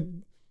 Sterling, that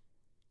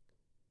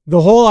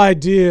the whole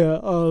idea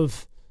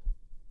of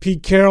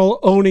Pete Carroll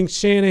owning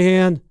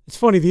Shanahan, it's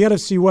funny, the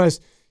NFC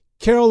West,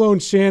 Carroll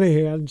owns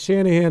Shanahan, and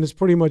Shanahan has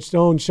pretty much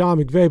owned Sean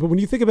McVay, but when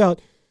you think about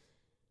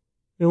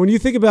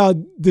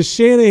the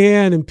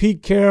Shanahan and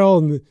Pete Carroll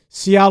and the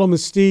Seattle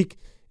mystique,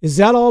 has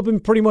that all been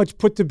pretty much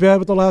put to bed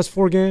with the last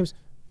 4 games?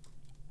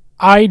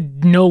 I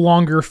no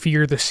longer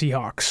fear the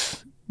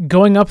Seahawks.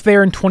 Going up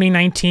there in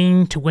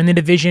 2019 to win the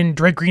division,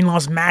 Dre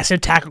Greenlaw's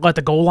massive tackle at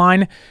the goal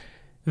line,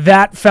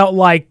 that felt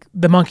like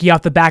the monkey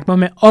off the back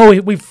moment. Oh,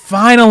 we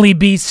finally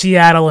beat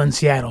Seattle in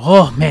Seattle.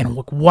 Oh, man,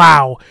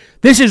 wow.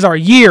 This is our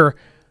year.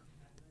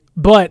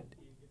 But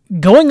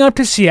going up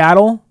to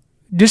Seattle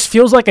just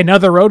feels like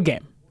another road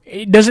game.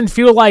 It doesn't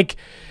feel like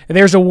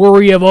there's a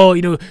worry of,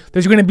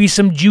 there's going to be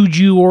some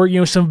juju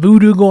or, some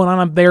voodoo going on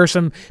up there,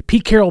 some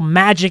Pete Carroll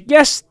magic.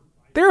 Yes,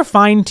 they're a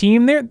fine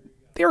team.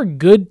 They're a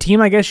good team,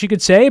 I guess you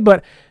could say,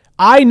 but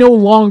I no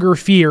longer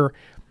fear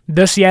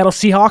the Seattle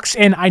Seahawks,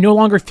 and I no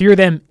longer fear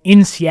them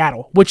in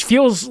Seattle, which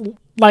feels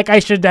like I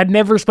should have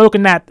never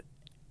spoken that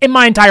in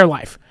my entire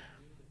life.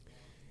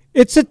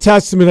 It's a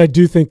testament, I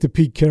do think, to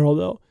Pete Carroll,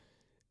 though.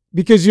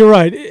 Because you're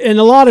right, and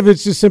a lot of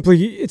it's just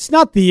simply, it's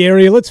not the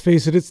area, let's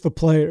face it, it's the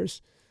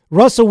players.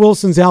 Russell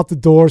Wilson's out the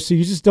door, so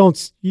you just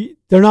don't,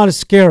 they're not as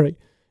scary.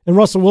 And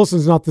Russell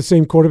Wilson's not the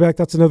same quarterback,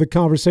 that's another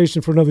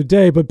conversation for another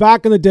day. But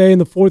back in the day in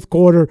the fourth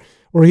quarter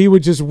where he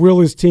would just will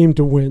his team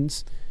to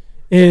wins.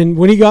 And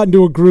when he got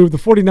into a groove, the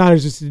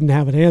 49ers just didn't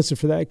have an answer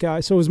for that guy.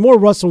 So it was more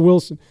Russell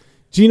Wilson.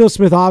 Geno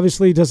Smith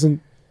obviously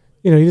doesn't,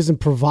 he doesn't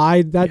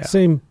provide that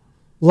same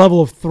level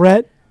of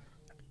threat.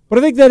 But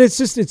I think that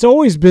it's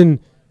always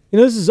been,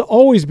 this has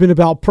always been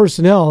about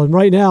personnel, and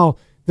right now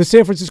the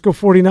San Francisco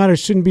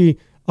 49ers shouldn't be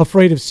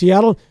afraid of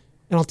Seattle.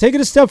 And I'll take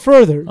it a step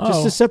further,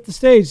 just to set the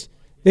stage.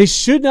 They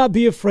should not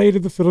be afraid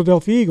of the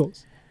Philadelphia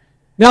Eagles.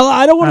 Now,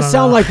 I don't want to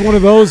sound like one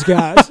of those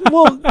guys.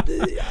 Well,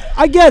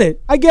 I get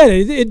it.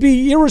 It'd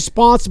be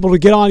irresponsible to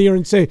get on here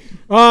and say,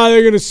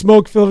 they're going to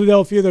smoke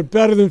Philadelphia. They're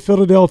better than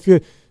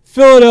Philadelphia.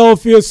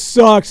 Philadelphia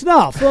sucks.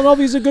 No,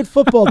 Philadelphia's a good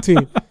football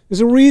team.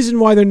 There's a reason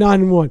why they're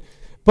 9-1.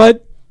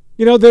 But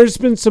there's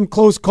been some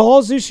close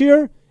calls this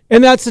year,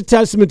 and that's a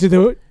testament to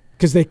them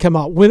because they come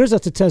out winners.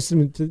 That's a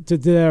testament to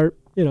their,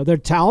 their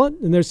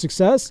talent and their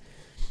success.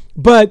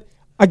 But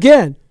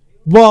again,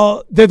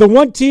 they're the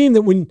one team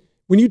that when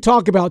you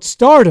talk about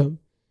stardom,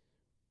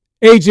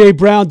 A.J.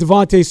 Brown,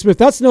 Devontae Smith,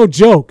 that's no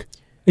joke.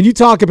 And you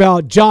talk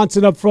about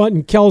Johnson up front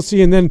and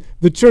Kelsey, and then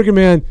the trigger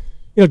man,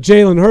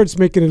 Jalen Hurts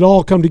making it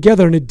all come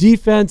together in a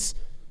defense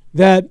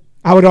that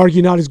I would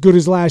argue not as good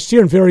as last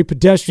year and very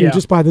pedestrian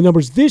just by the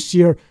numbers this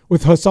year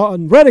with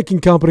Hassan Reddick and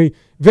company,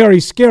 very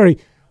scary.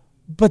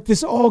 But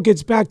this all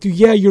gets back to,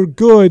 you're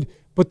good,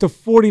 but the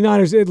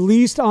 49ers, at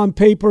least on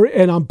paper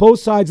and on both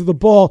sides of the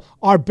ball,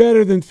 are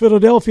better than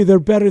Philadelphia. They're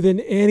better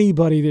than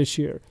anybody this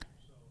year.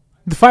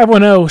 The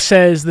 510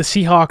 says the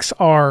Seahawks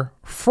are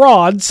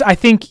frauds. I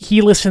think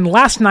he listened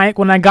last night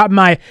when I got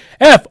my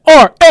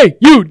FRAUDS,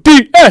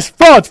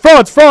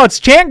 frauds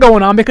chant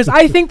going on, because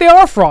I think they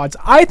are frauds.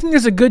 I think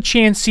there's a good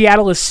chance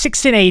Seattle is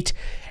 6-8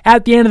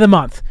 at the end of the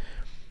month.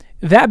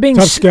 That being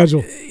tough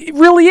schedule. It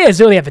really is.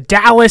 They have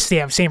Dallas. They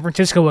have San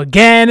Francisco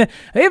again.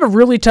 They have a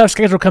really tough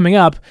schedule coming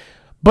up.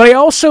 But I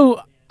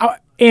also,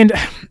 and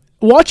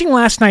watching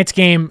last night's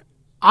game,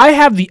 I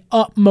have the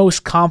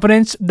utmost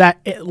confidence that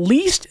at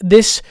least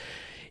this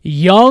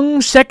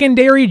young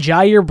secondary,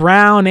 Jair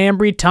Brown,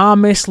 Ambry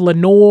Thomas,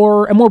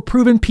 Lenore, a more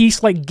proven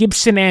piece like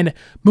Gibson and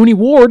Mooney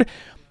Ward,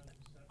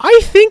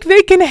 I think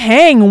they can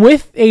hang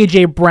with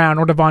A.J. Brown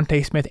or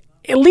Devontae Smith.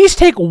 At least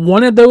take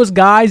one of those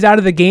guys out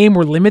of the game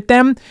or limit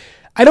them.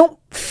 I don't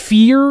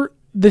fear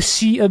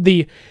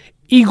the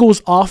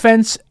Eagles'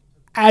 offense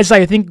as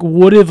I think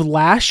would have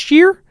last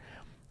year.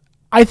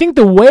 I think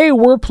the way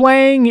we're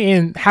playing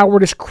and how we're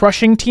just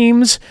crushing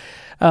teams,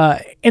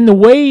 and the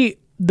way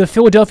the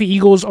Philadelphia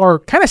Eagles are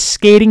kind of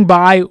skating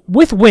by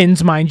with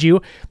wins, mind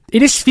you,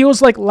 it just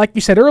feels like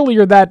you said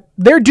earlier, that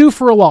they're due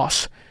for a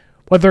loss.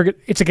 Whether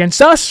it's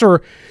against us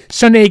or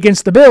Sunday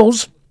against the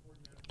Bills,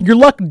 your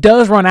luck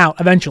does run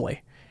out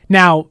eventually.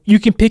 Now, you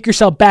can pick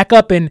yourself back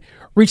up and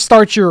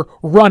restart your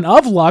run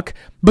of luck,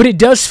 but it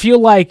does feel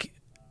like,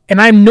 and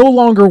I'm no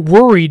longer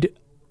worried,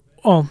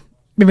 well,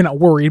 maybe not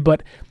worried,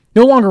 but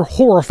no longer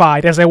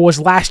horrified as I was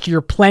last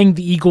year playing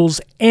the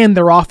Eagles and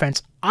their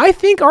offense. I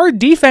think our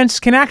defense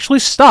can actually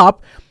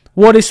stop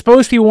what is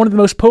supposed to be one of the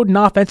most potent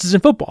offenses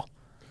in football.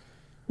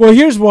 Well,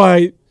 here's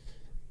why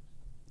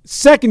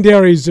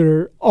secondaries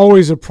are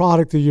always a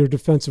product of your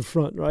defensive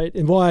front, right?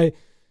 And why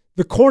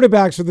the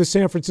quarterbacks for the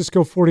San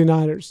Francisco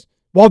 49ers,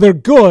 while they're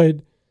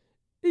good,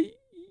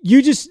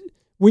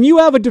 when you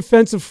have a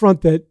defensive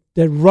front that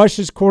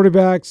rushes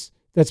quarterbacks,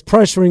 that's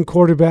pressuring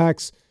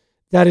quarterbacks,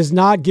 that is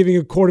not giving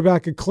a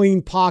quarterback a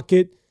clean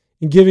pocket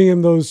and giving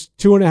him those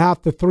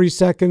 2.5 to 3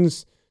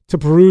 seconds to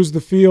peruse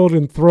the field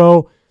and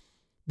throw,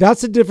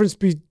 that's the difference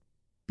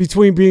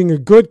between being a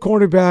good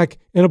cornerback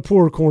and a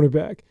poor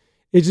cornerback.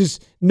 It's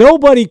just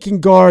nobody can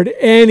guard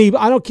any.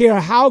 I don't care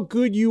how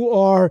good you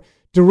are,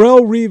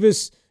 Darrelle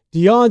Revis,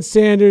 Deion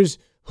Sanders,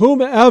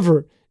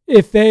 whomever.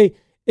 If a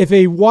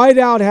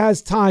wideout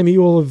has time, he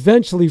will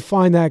eventually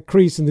find that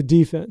crease in the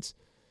defense.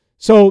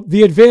 So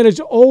the advantage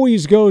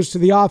always goes to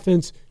the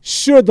offense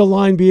should the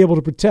line be able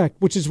to protect,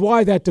 which is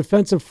why that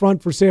defensive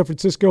front for San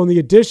Francisco and the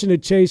addition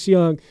of Chase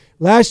Young,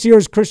 last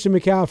year's Christian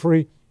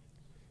McCaffrey,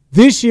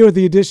 this year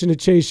the addition of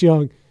Chase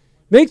Young,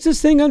 makes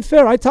this thing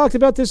unfair. I talked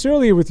about this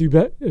earlier with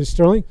you,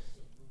 Sterling.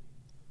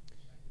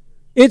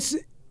 It's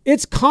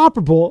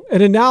comparable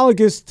and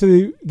analogous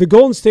to the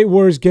Golden State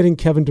Warriors getting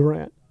Kevin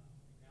Durant.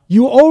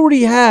 You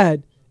already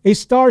had a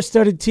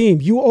star-studded team.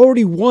 You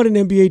already won an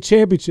NBA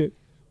championship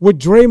with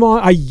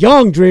Draymond, a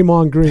young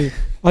Draymond Green,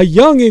 a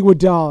young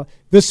Iguodala.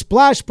 The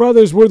Splash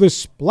Brothers were the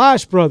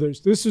Splash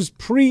Brothers. This was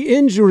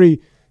pre-injury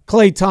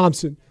Klay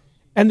Thompson.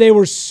 And they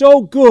were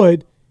so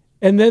good,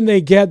 and then they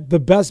get the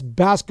best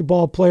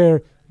basketball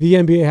player the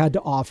NBA had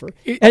to offer.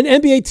 And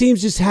NBA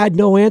teams just had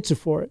no answer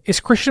for it. Is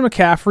Christian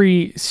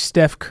McCaffrey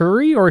Steph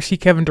Curry, or is he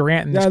Kevin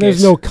Durant in this case?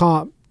 There's no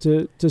comp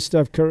to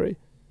Steph Curry.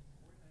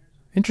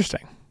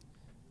 Interesting.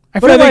 I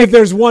think if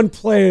there's one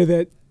player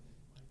that,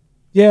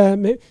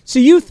 maybe. So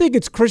you think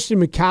it's Christian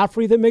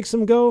McCaffrey that makes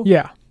them go?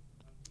 Yeah.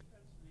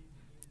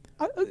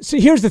 So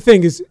here's the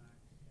thing is,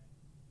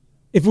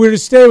 if we were to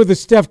stay with the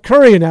Steph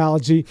Curry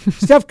analogy,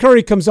 Steph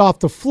Curry comes off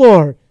the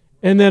floor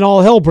and then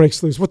all hell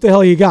breaks loose. What the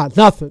hell you got?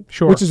 Nothing.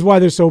 Sure. Which is why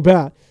they're so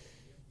bad.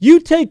 You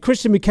take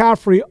Christian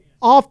McCaffrey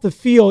off the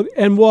field,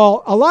 and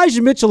while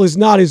Elijah Mitchell is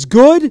not as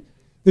good,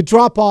 the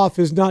drop-off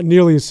is not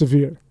nearly as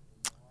severe.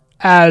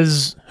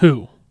 As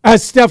who?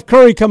 As Steph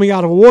Curry coming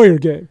out of a Warrior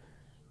game.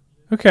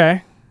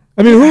 Okay.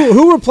 I mean,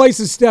 who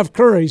replaces Steph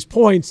Curry's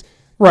points,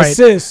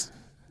 assists,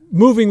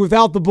 moving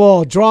without the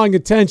ball, drawing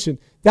attention?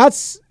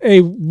 That's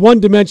a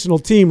one-dimensional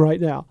team right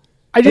now.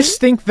 I just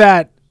think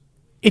that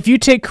if you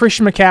take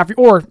Christian McCaffrey,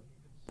 or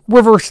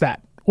reverse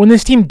that, when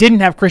this team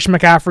didn't have Christian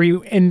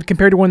McCaffrey and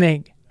compared to when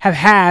they have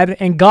had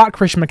and got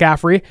Christian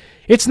McCaffrey,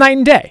 it's night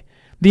and day.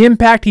 The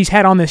impact he's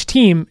had on this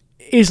team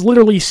is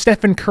literally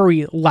Stephen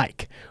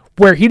Curry-like,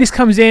 where he just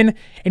comes in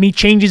and he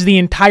changes the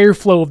entire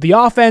flow of the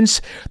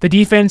offense. The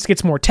defense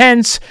gets more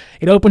tense.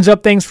 It opens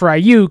up things for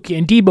Ayuk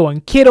and Debo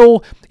and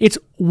Kittle. It's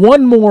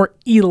one more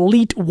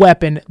elite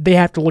weapon they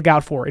have to look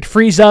out for. It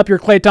frees up your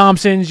Klay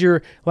Thompsons,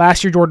 your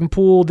last year Jordan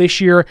Poole, this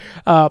year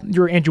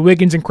your Andrew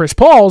Wiggins and Chris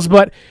Pauls,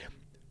 but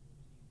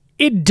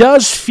it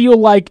does feel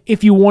like,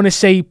 if you want to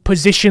say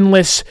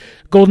positionless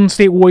Golden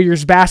State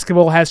Warriors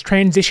basketball has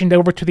transitioned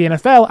over to the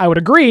NFL, I would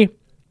agree.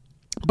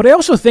 But I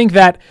also think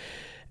that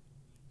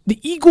the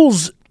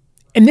Eagles,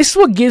 and this is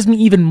what gives me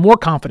even more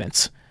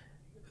confidence,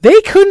 they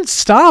couldn't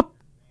stop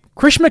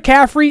Christian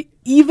McCaffrey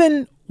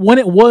even when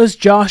it was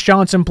Josh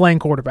Johnson playing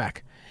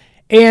quarterback.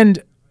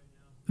 And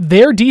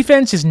their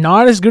defense is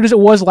not as good as it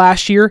was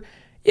last year.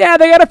 Yeah,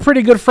 they got a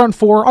pretty good front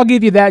four. I'll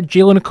give you that.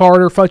 Jalen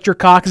Carter, Fletcher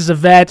Cox is a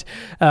vet.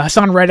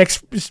 Hassan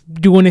Reddick's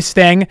doing his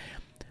thing.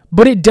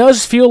 But it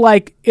does feel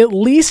like, at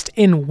least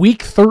in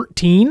Week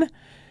 13,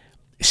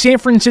 San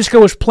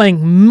Francisco is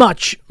playing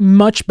much,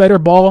 much better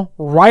ball,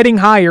 riding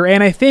higher.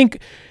 And I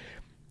think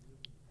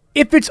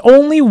if it's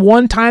only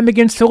one time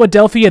against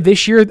Philadelphia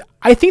this year,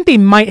 I think they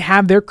might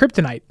have their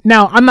kryptonite.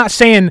 Now, I'm not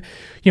saying,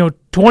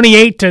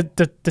 28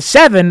 to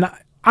 7.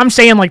 I'm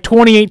saying like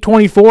 28-24,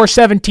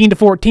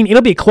 17-14.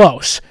 It'll be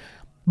close.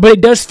 But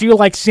it does feel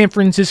like San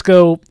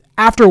Francisco,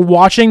 after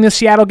watching the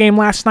Seattle game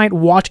last night,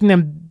 watching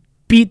them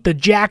beat the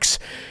Jaguars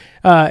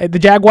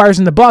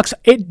and the Bucks,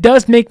 it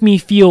does make me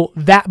feel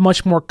that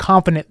much more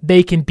confident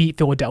they can beat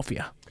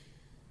Philadelphia.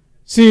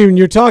 See, when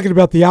you're talking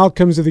about the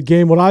outcomes of the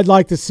game, what I'd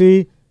like to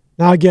see,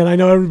 now again, I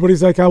know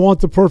everybody's like, I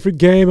want the perfect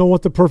game, I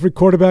want the perfect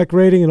quarterback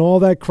rating and all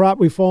that crap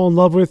we fall in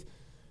love with.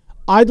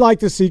 I'd like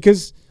to see,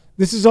 because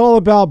this is all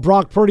about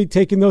Brock Purdy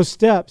taking those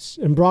steps.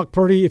 And Brock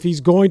Purdy, if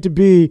he's going to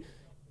be,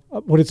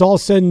 when it's all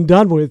said and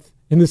done with,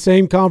 in the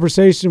same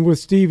conversation with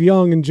Steve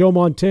Young and Joe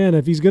Montana,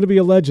 if he's going to be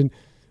a legend,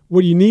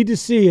 what you need to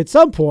see at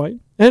some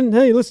point, and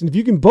hey, listen, if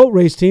you can boat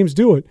race teams,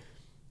 do it.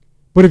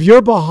 But if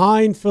you're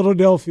behind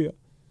Philadelphia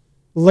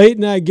late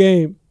in that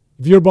game,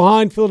 if you're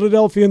behind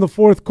Philadelphia in the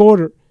fourth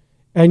quarter,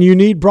 and you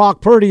need Brock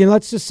Purdy, and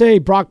let's just say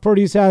Brock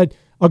Purdy's had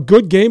a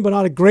good game, but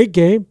not a great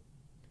game,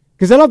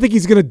 because I don't think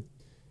he's going to,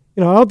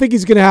 I don't think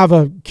he's going to have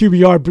a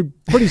QBR.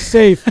 Pretty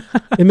safe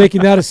in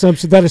making that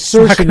assumption, that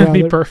assertion. It's not going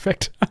to be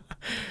perfect.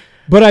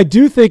 But I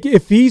do think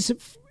if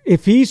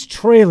he's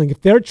trailing,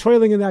 if they're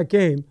trailing in that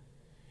game,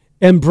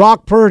 and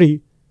Brock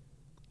Purdy,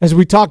 as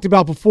we talked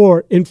about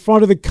before, in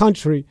front of the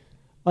country,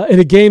 in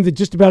a game that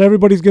just about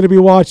everybody's going to be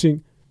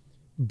watching,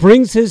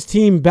 brings his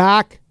team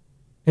back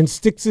and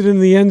sticks it in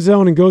the end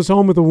zone and goes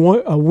home with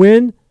a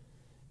win,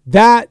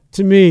 that,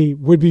 to me,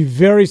 would be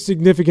very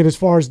significant as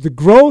far as the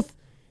growth.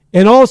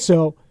 And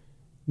also,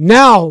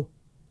 now,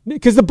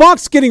 because the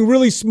box is getting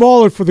really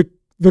smaller for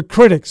the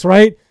critics,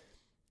 right?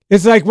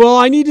 It's like, well,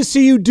 I need to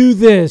see you do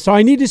this, or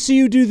I need to see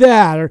you do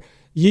that, or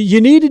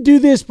you need to do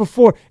this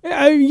before.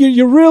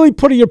 You're really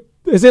putting your,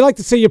 as they like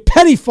to say, you're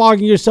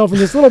pettifogging yourself in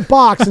this little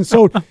box. And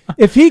so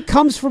if he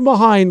comes from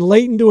behind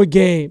late into a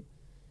game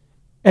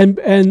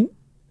and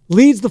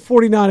leads the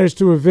 49ers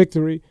to a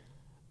victory,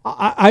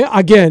 I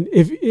again,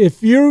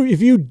 if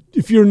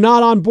you're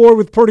not on board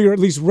with Purdy, or at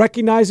least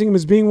recognizing him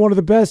as being one of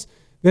the best,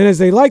 then as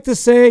they like to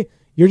say,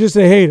 you're just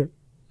a hater.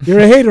 You're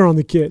a hater on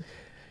the kid.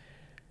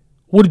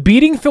 Would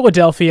beating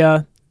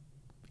Philadelphia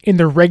in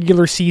the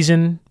regular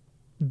season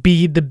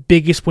be the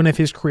biggest win of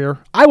his career?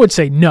 I would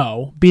say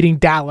no. Beating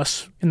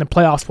Dallas in the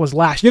playoffs was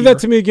last year. Give that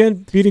to me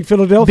again. Beating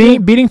Philadelphia?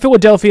 Beating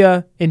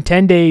Philadelphia in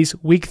 10 days,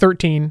 week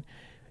 13.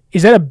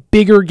 Is that a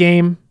bigger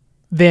game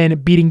than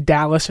beating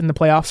Dallas in the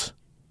playoffs?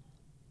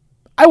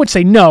 I would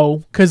say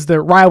no, because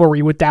the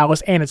rivalry with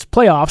Dallas and its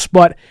playoffs,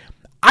 but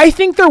I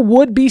think there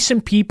would be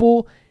some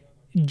people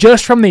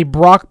just from the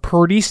Brock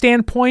Purdy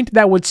standpoint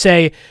that would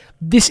say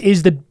this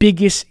is the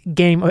biggest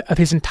game of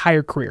his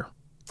entire career.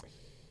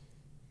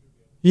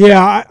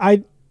 Yeah,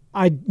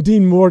 I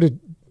need more to,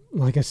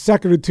 like a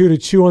second or two to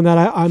chew on that.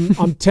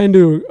 I'm tend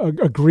to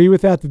agree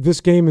with that this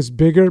game is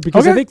bigger,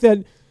 because I think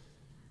that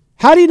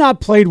had he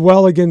not played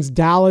well against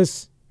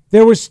Dallas,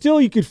 there was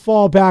still, you could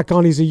fall back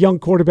on, he's a young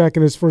quarterback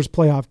in his first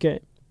playoff game.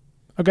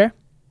 Okay.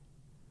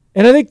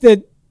 And I think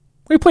that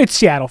we played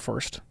Seattle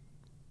first.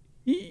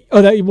 He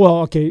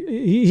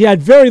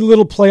had very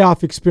little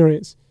playoff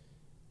experience.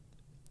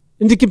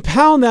 And to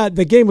compound that,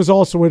 the game was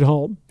also at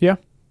home. Yeah.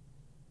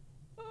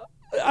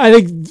 I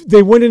think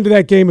they went into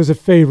that game as a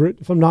favorite,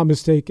 if I'm not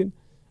mistaken.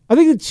 I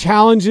think the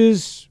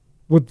challenges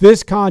with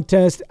this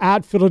contest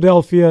at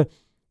Philadelphia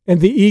and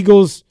the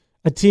Eagles,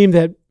 a team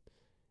that,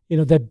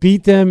 that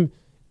beat them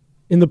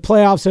in the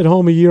playoffs at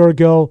home a year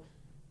ago,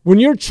 when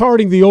you're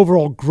charting the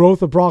overall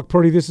growth of Brock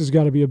Purdy, this has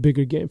got to be a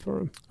bigger game for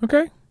him.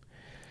 Okay.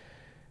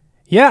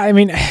 Yeah, I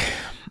mean,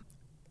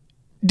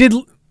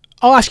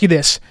 I'll ask you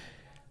this,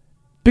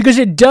 because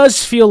it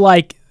does feel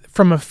like,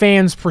 from a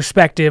fan's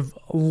perspective,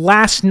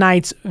 last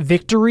night's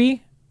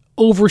victory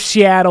over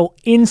Seattle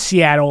in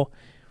Seattle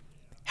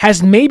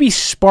has maybe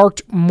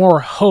sparked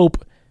more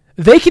hope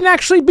they can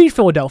actually beat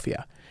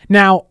Philadelphia.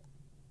 Now,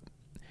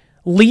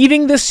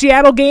 leaving the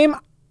Seattle game,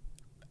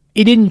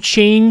 it didn't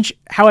change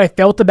how I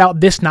felt about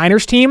this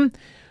Niners team,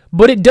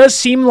 but it does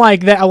seem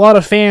like that a lot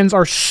of fans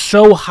are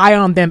so high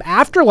on them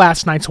after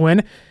last night's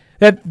win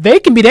that they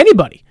can beat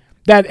anybody.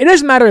 That it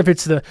doesn't matter if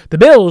it's the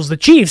Bills, the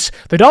Chiefs,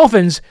 the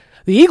Dolphins,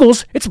 the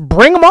Eagles, it's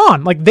bring them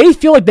on. Like, they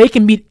feel like they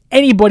can beat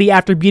anybody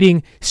after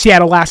beating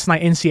Seattle last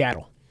night in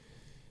Seattle.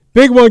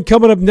 Big one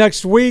coming up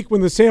next week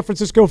when the San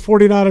Francisco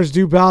 49ers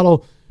do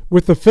battle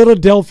with the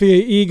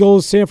Philadelphia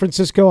Eagles. San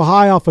Francisco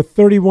high off a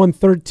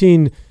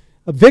 31-13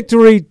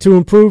 victory to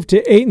improve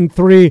to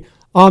 8-3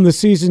 on the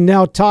season,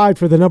 now tied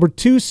for the number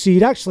 2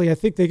 seed. Actually, I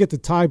think they get the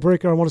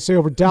tiebreaker, I want to say,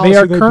 over Dallas. They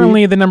are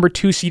currently the number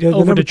 2 seed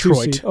over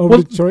Detroit.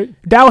 Detroit.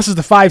 Dallas is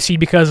the 5 seed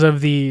because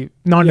of the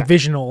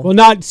non-divisional. Yeah. Well,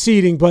 not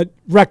seeding, but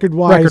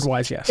record-wise.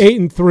 Record-wise, yes.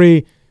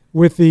 8-3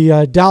 with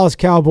the Dallas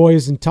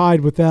Cowboys, and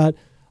tied with that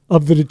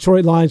of the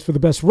Detroit Lions for the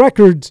best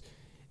records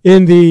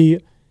in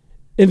the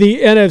in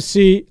the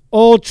NFC,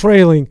 all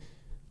trailing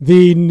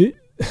the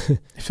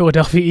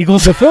Philadelphia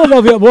Eagles.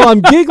 Well,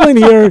 I'm giggling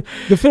here.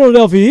 The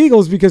Philadelphia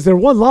Eagles, because their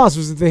one loss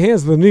was at the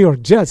hands of the New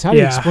York Jets. How do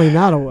you explain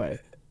that away?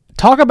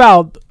 Talk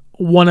about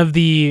one of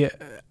the,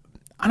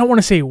 I don't want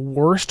to say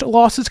worst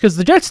losses, because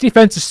the Jets'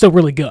 defense is still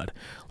really good.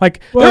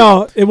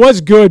 It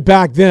was good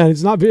back then.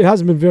 It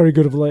hasn't been very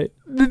good of late.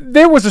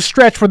 There was a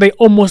stretch where they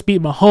almost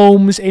beat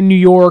Mahomes in New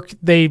York.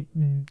 They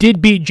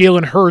did beat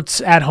Jalen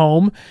Hurts at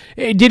home.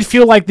 It did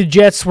feel like the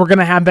Jets were going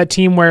to have that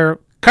team where,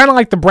 kind of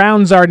like the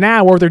Browns are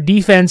now, where their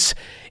defense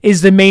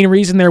is the main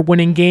reason they're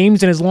winning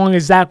games. And as long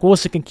as Zach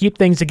Wilson can keep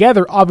things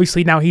together,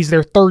 obviously now he's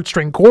their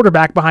third-string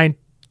quarterback behind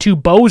two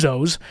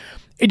bozos.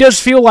 It does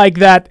feel like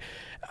that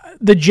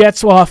the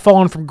Jets will have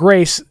fallen from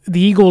grace. The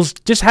Eagles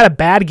just had a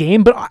bad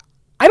game, but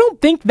I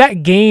don't think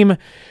that game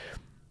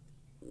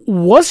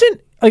wasn't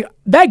like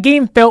that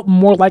game felt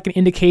more like an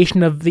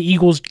indication of the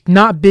Eagles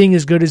not being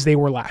as good as they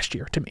were last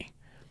year to me.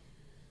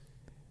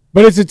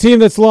 But it's a team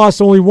that's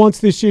lost only once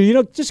this year. You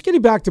know, just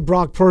getting back to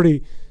Brock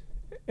Purdy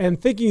and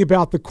thinking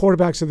about the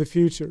quarterbacks of the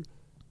future.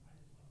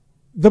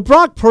 The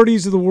Brock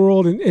Purdys of the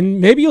world,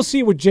 and maybe you'll see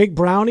it with Jake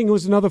Browning, who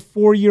was another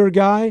 4-year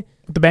guy.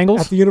 The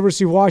Bengals? At the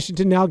University of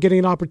Washington, now getting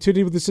an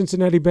opportunity with the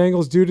Cincinnati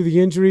Bengals due to the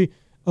injury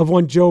of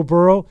one Joe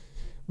Burrow.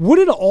 Would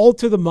it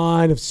alter the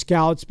mind of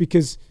scouts?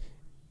 Because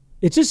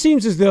it just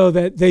seems as though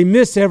that they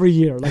miss every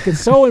year. Like, it's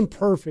so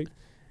imperfect.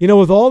 You know,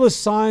 with all the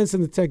science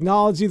and the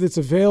technology that's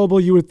available,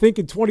 you would think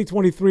in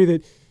 2023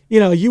 that, you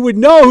know, you would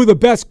know who the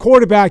best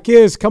quarterback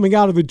is coming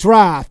out of the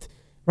draft,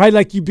 right?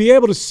 Like, you'd be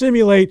able to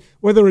simulate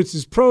whether it's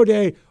his pro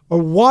day or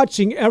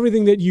watching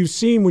everything that you've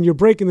seen when you're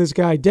breaking this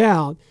guy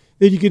down,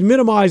 that you could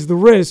minimize the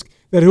risk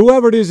that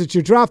whoever it is that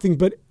you're drafting,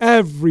 but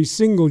every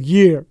single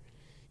year,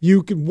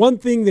 one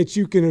thing that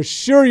you can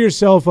assure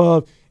yourself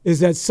of is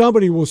that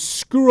somebody will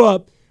screw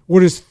up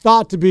what is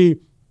thought to be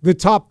the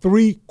top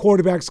 3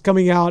 quarterbacks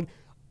coming out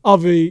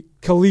of a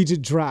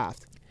collegiate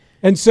draft.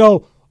 And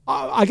so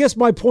I guess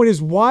my point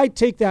is, why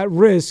take that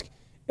risk?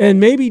 And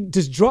maybe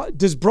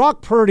does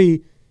Brock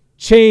Purdy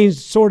change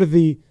sort of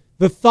the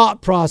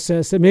thought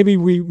process that maybe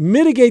we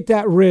mitigate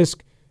that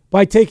risk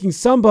by taking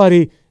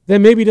somebody that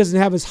maybe doesn't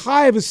have as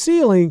high of a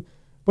ceiling,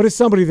 but is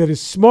somebody that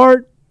is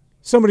smart,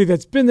 somebody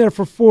that's been there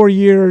for 4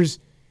 years,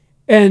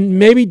 and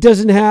maybe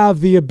doesn't have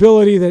the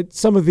ability that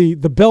some of the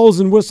bells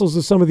and whistles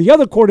of some of the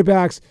other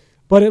quarterbacks,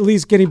 but at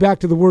least getting back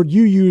to the word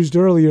you used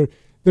earlier,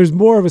 there's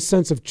more of a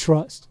sense of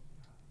trust.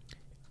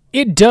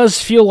 It does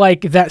feel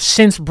like that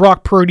since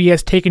Brock Purdy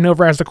has taken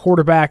over as the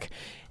quarterback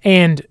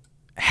and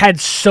had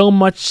so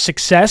much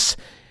success,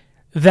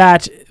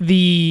 that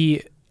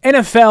the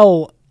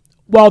NFL,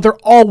 while they're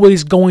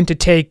always going to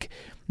take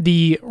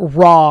the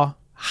raw,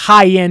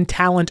 high-end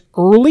talent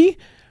early,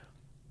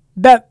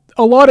 that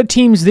a lot of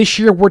teams this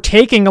year were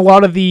taking a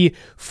lot of the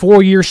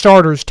 4-year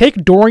starters. Take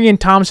Dorian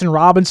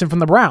Thompson-Robinson from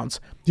the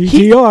Browns.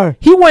 DTR.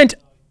 He went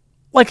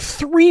like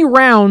 3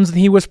 rounds and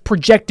he was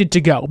projected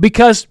to go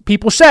because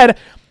people said,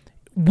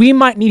 we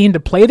might need him to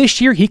play this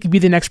year. He could be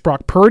the next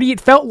Brock Purdy. It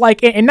felt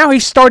like, and now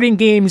he's starting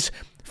games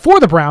for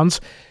the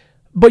Browns,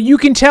 but you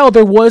can tell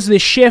there was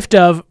this shift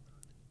of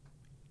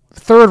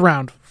 3rd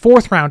round,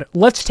 4th round.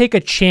 Let's take a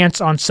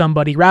chance on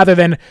somebody rather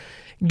than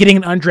getting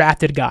an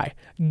undrafted guy,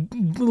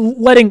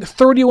 letting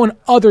 31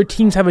 other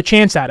teams have a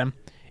chance at him.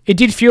 It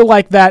did feel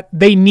like that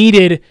they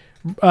needed,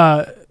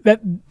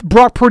 that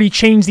Brock Purdy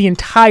changed the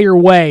entire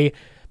way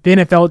the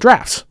NFL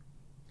drafts.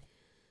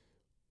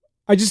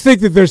 I just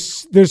think that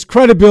there's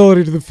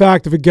credibility to the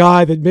fact of a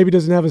guy that maybe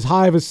doesn't have as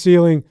high of a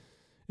ceiling,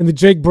 and the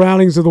Jake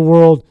Brownings of the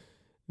world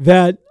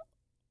that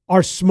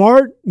are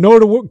smart, know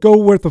to go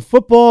with the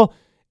football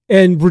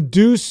and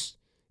reduce,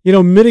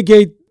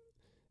 mitigate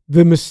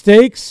the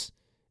mistakes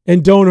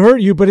and don't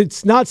hurt you, but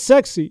it's not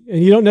sexy.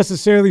 And you don't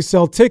necessarily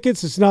sell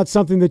tickets. It's not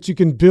something that you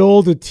can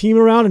build a team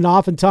around. And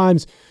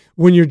oftentimes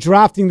when you're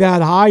drafting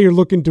that high, you're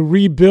looking to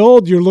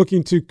rebuild. You're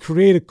looking to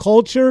create a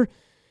culture.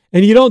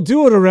 And you don't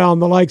do it around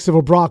the likes of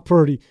a Brock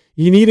Purdy.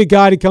 You need a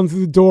guy to come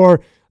through the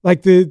door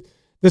like the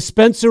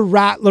Spencer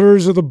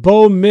Rattlers or the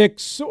Bo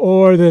Mix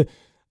or the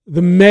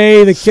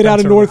May, the kid out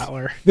of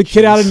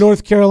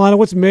North Carolina.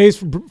 What's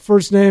May's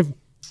first name?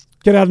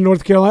 Kid out of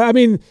North Carolina. I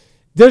mean,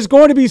 there's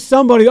going to be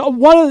somebody.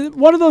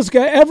 One of those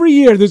guys every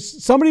year.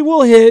 There's somebody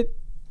will hit.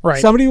 Right.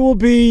 Somebody will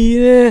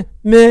be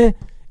meh,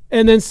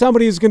 and then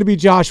somebody is going to be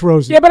Josh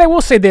Rosen. Yeah, but I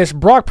will say this: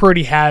 Brock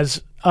Purdy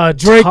has a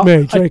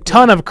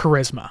ton of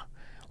charisma.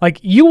 Like,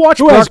 you watch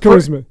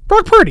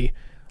Brock Purdy.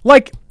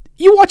 Like,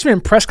 you watch him in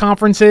press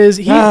conferences.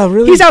 He's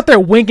out there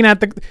winking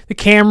at the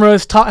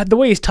cameras, the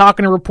way he's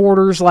talking to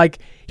reporters. Like,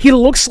 he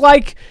looks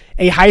like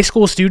a high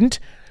school student,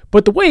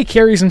 but the way he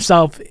carries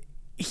himself,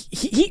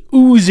 he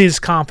oozes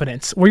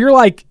confidence. Where you're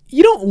like,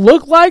 you don't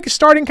look like a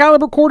starting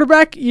caliber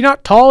quarterback. You're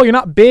not tall. You're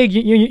not big.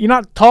 You're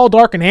not tall,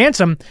 dark, and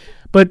handsome.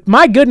 But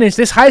my goodness,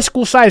 this high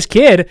school-sized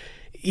kid,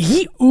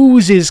 he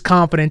oozes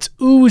confidence,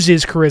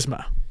 oozes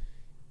charisma.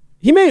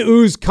 He may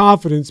ooze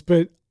confidence,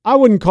 but I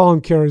wouldn't call him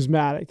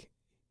charismatic.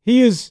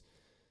 He's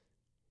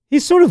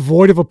sort of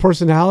void of a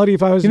personality.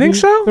 If I was you think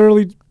so?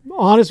 Thoroughly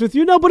honest with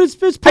you. No, but it's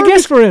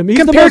perfect for him. He's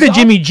compared to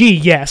Jimmy G,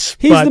 yes.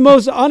 He's the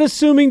most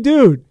unassuming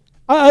dude.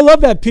 I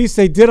love that piece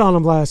they did on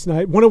him last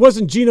night when it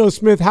wasn't Geno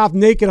Smith half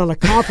naked on a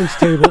conference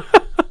table.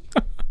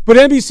 But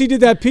NBC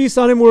did that piece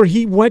on him where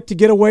he went to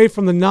get away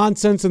from the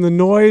nonsense and the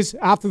noise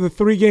after the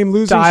 3-game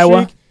losing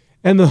streak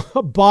and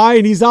the bye,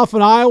 and he's off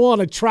in Iowa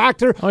on a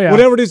tractor,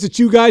 whatever it is that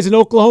you guys in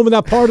Oklahoma,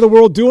 that part of the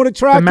world, do on a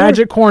tractor. The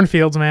magic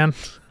cornfields, man.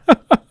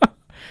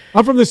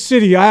 I'm from the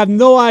city. I have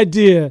no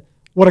idea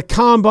what a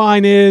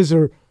combine is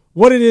or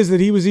what it is that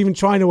he was even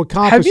trying to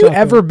accomplish. Have you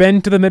ever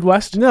been to the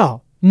Midwest?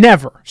 No.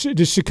 Never.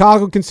 Does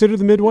Chicago consider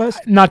the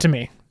Midwest? Not to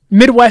me.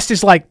 Midwest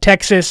is like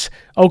Texas,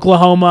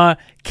 Oklahoma,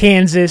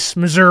 Kansas,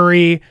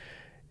 Missouri.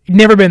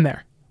 Never been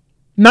there.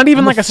 Not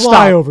even like a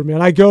flyover,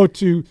 man. I go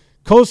to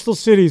coastal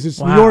cities. It's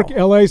New York,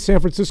 L.A., San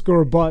Francisco,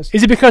 or bust.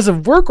 Is it because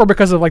of work or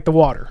because of like the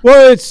water?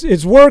 Well,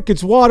 it's work,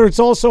 it's water. It's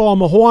also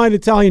I'm a Hawaiian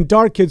Italian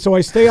dark kid, so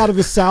I stay out of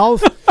the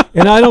South,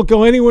 and I don't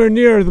go anywhere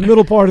near the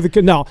middle part of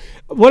the. No,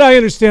 what I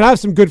understand, I have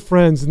some good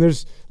friends, and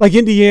there's like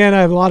Indiana.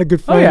 I have a lot of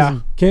good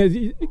friends.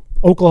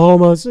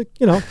 Oklahoma. It's like,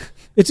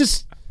 it's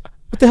just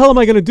what the hell am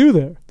I going to do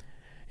there?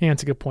 Yeah,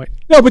 that's a good point.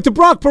 No, but to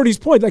Brock Purdy's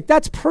point, like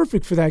that's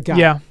perfect for that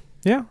guy.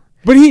 Yeah.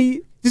 But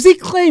does he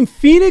claim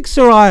Phoenix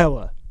or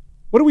Iowa?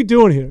 What are we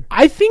doing here?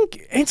 I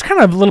think it's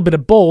kind of a little bit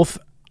of both.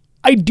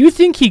 I do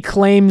think he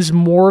claims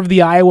more of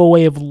the Iowa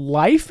way of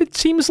life, it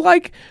seems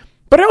like.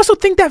 But I also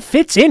think that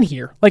fits in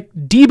here. Like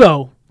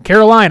Debo,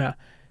 Carolina,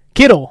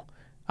 Kittle,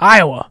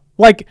 Iowa.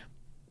 Like,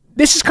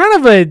 this is kind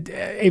of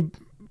a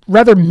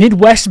rather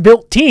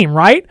Midwest-built team,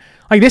 right?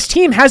 Like, this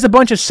team has a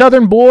bunch of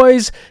Southern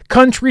boys,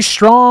 country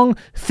strong,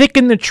 thick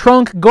in the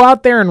trunk, go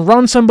out there and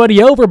run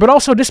somebody over, but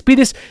also just be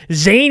this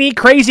zany,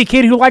 crazy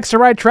kid who likes to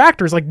ride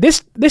tractors. Like,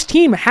 this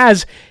team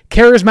has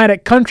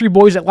charismatic country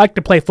boys that like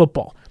to play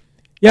football.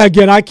 Yeah,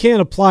 again, I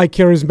can't apply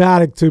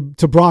charismatic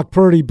to Brock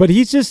Purdy, but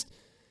he's just,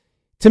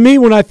 to me,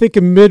 when I think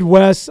of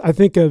Midwest, I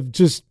think of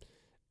just,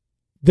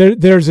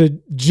 there's a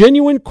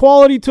genuine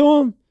quality to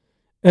him,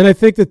 and I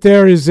think that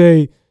there's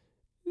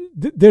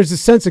a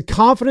sense of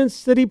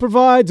confidence that he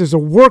provides. There's a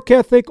work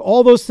ethic,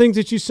 all those things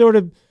that you sort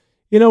of,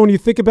 when you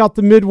think about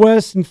the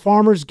Midwest and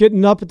farmers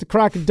getting up at the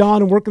crack of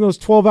dawn and working those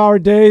 12-hour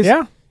days.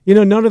 Yeah.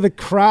 None of the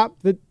crap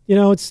that,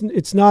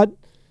 it's not,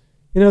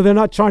 they're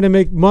not trying to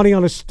make money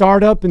on a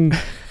startup and,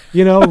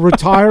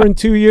 retire in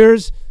 2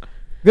 years.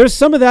 There's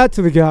some of that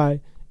to the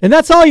guy. And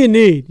that's all you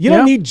need. You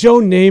don't need Joe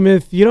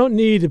Namath. You don't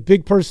need a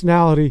big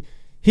personality.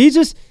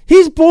 He's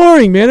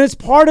boring, man. It's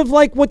part of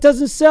like what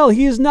doesn't sell.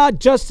 He is not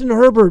Justin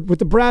Herbert with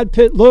the Brad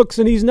Pitt looks,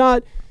 and he's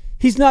not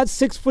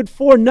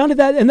 6'4". None of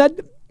that, and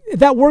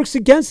that works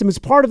against him. It's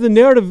part of the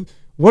narrative.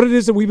 What it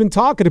is that we've been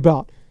talking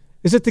about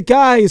is that the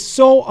guy is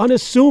so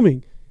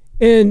unassuming,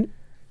 and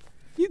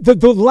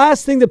the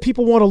last thing that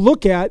people want to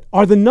look at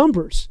are the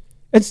numbers.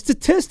 And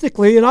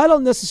statistically, and I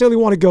don't necessarily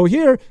want to go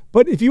here,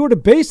 but if you were to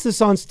base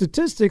this on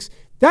statistics,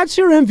 that's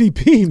your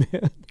MVP,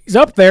 man. He's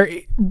up there.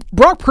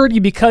 Brock Purdy,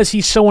 because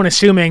he's so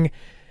unassuming,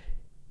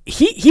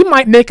 he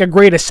might make a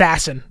great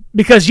assassin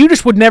because you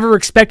just would never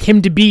expect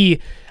him to be,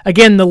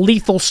 again, the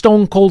lethal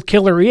stone cold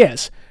killer he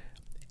is.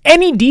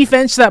 Any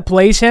defense that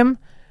plays him,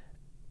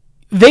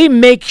 they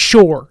make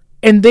sure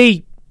and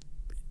they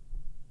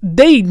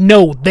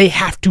know they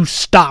have to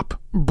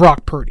stop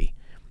Brock Purdy.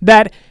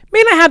 That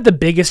may not have the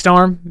biggest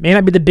arm, may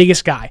not be the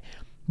biggest guy,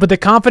 but the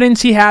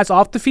confidence he has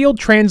off the field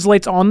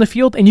translates on the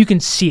field, and you can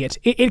see it.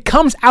 It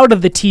comes out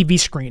of the TV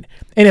screen.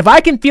 And if I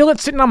can feel it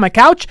sitting on my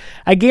couch,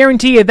 I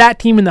guarantee you that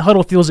team in the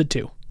huddle feels it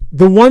too.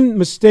 The one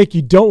mistake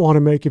you don't want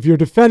to make, if you're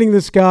defending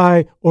this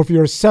guy or if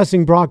you're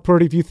assessing Brock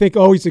Purdy, if you think,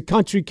 oh, he's a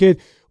country kid,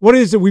 what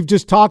is it we've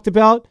just talked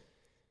about?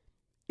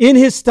 In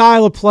his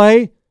style of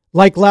play,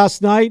 like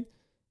last night,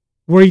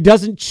 where he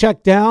doesn't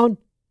check down,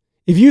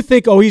 if you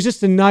think, oh, he's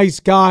just a nice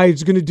guy,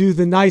 he's going to do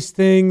the nice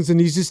things, and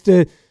he's just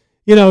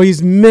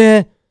he's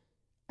meh.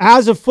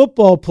 As a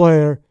football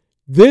player,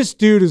 this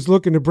dude is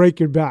looking to break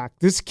your back.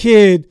 This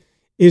kid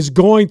is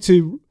going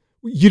to,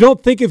 you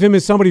don't think of him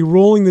as somebody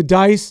rolling the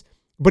dice,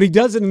 but he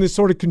does it in this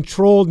sort of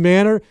controlled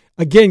manner.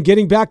 Again,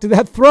 getting back to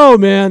that throw,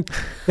 man.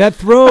 That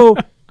throw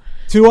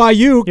to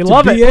Ayuk,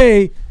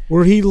 to BA,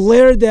 where he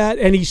layered that,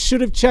 and he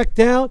should have checked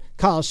down.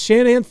 Kyle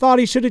Shanahan thought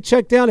he should have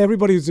checked down.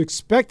 Everybody was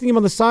expecting him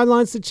on the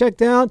sidelines to check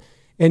down,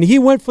 and he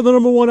went for the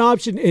number one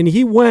option, and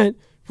he went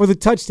for the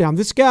touchdown.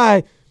 This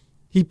guy,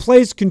 he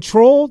plays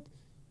controlled.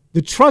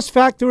 The trust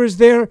factor is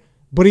there,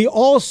 but he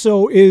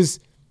also is,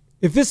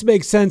 if this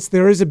makes sense,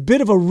 there is a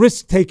bit of a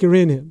risk taker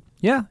in him.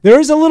 Yeah. There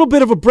is a little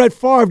bit of a Brett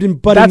Favre,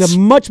 but in a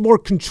much more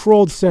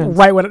controlled sense.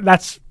 Right.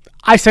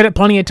 I said it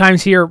plenty of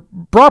times here.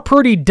 Brock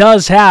Purdy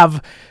does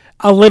have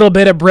a little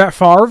bit of Brett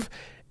Favre,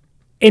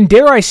 and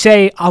dare I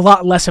say, a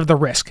lot less of the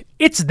risk.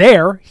 It's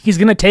there. He's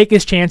going to take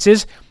his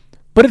chances,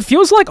 but it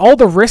feels like all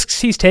the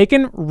risks he's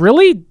taken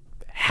really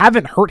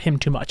haven't hurt him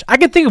too much. I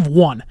can think of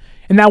one,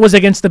 and that was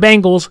against the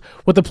Bengals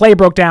when the play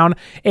broke down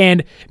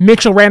and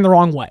Mitchell ran the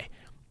wrong way.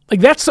 Like,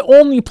 that's the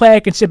only play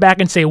I can sit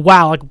back and say,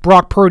 wow, like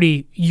Brock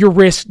Purdy, your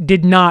risk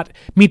did not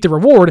meet the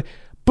reward.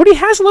 But he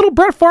has a little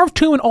Brett Favre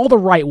too in all the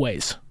right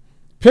ways.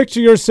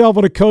 Picture yourself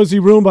in a cozy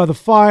room by the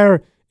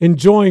fire,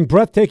 enjoying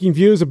breathtaking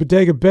views of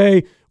Bodega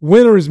Bay.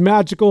 Winter is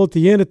magical at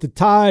the Inn at the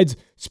Tides.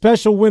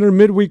 Special winter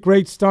midweek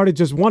rates start at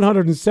just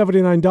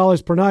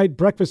 $179 per night,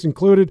 breakfast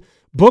included.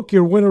 Book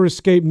your winter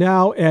escape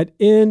now at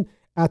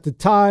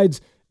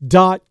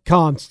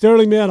inatthetides.com.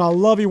 Sterling, man, I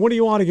love you. What do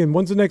you want again?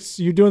 When's the next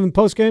you doing the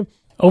postgame?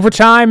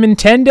 Overtime in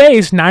 10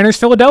 days, Niners,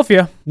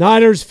 Philadelphia.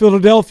 Niners,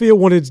 Philadelphia.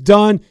 When it's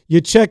done, you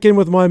check in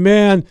with my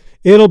man.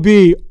 It'll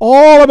be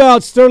all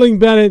about Sterling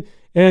Bennett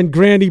and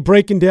Grandy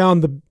breaking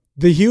down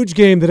the huge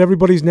game that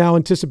everybody's now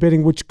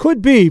anticipating, which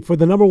could be for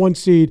the number 1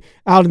 seed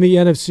out in the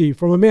NFC.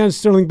 From a man,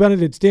 Sterling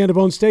Bennett, it's Dan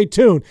Devone. Stay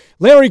tuned.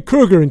 Larry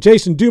Kruger and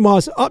Jason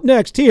Dumas up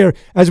next here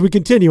as we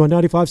continue on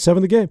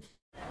 95.7 The Game.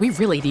 We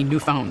really need new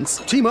phones.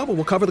 T-Mobile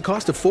will cover the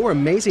cost of 4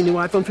 amazing new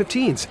iPhone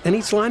 15s, and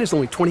each line is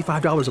only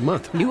 $25 a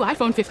month. New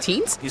iPhone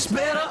 15s? It's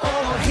better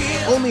over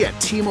here. Only at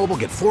T-Mobile,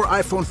 get 4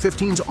 iPhone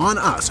 15s on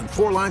us and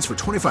 4 lines for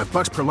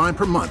 $25 per line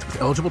per month with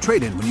eligible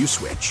trade-in when you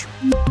switch.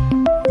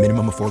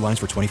 Minimum of 4 lines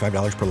for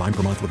 $25 per line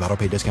per month with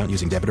autopay discount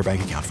using debit or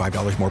bank account.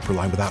 $5 more per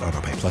line without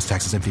autopay, plus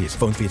taxes and fees.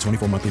 Phone fee at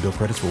 24 monthly bill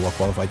credits for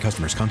well-qualified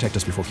customers. Contact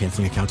us before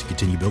canceling account to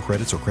continue bill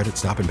credits or credit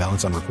stop and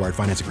balance on required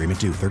finance agreement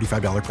due.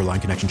 $35 per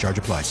line connection charge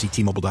applies. See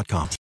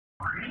T-Mobile.com.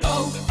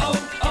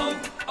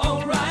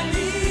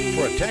 O'Reilly.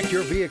 Protect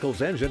your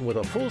vehicle's engine with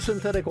a full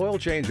synthetic oil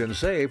change and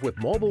save with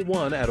Mobile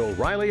One at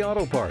O'Reilly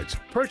Auto Parts.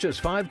 Purchase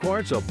 5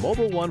 quarts of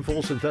Mobile One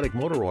full synthetic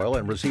motor oil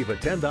and receive a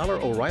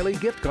 $10 O'Reilly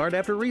gift card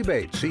after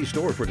rebate. See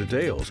store for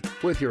details.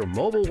 With your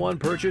Mobile One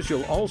purchase,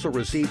 you'll also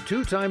receive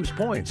 2 times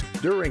points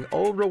during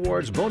O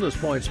Rewards Bonus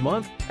Points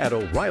Month at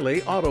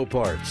O'Reilly Auto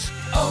Parts.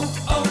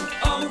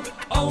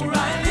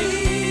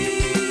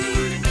 O'Reilly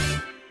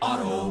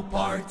Auto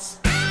Parts.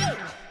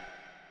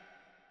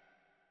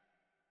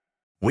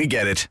 We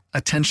get it.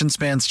 Attention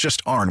spans just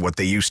aren't what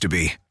they used to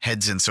be.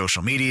 Heads in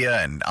social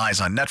media and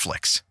eyes on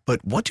Netflix.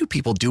 But what do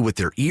people do with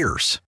their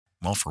ears?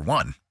 Well, for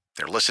one,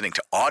 they're listening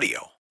to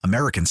audio.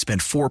 Americans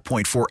spend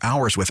 4.4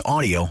 hours with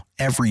audio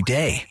every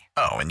day.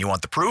 Oh, and you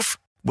want the proof?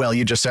 Well,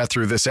 you just sat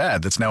through this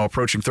ad that's now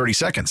approaching 30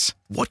 seconds.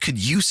 What could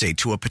you say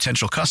to a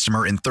potential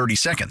customer in 30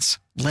 seconds?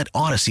 Let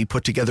Odyssey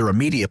put together a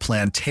media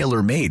plan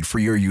tailor-made for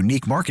your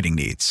unique marketing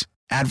needs.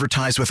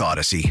 Advertise with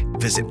Odyssey.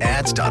 Visit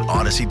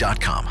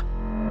ads.odyssey.com.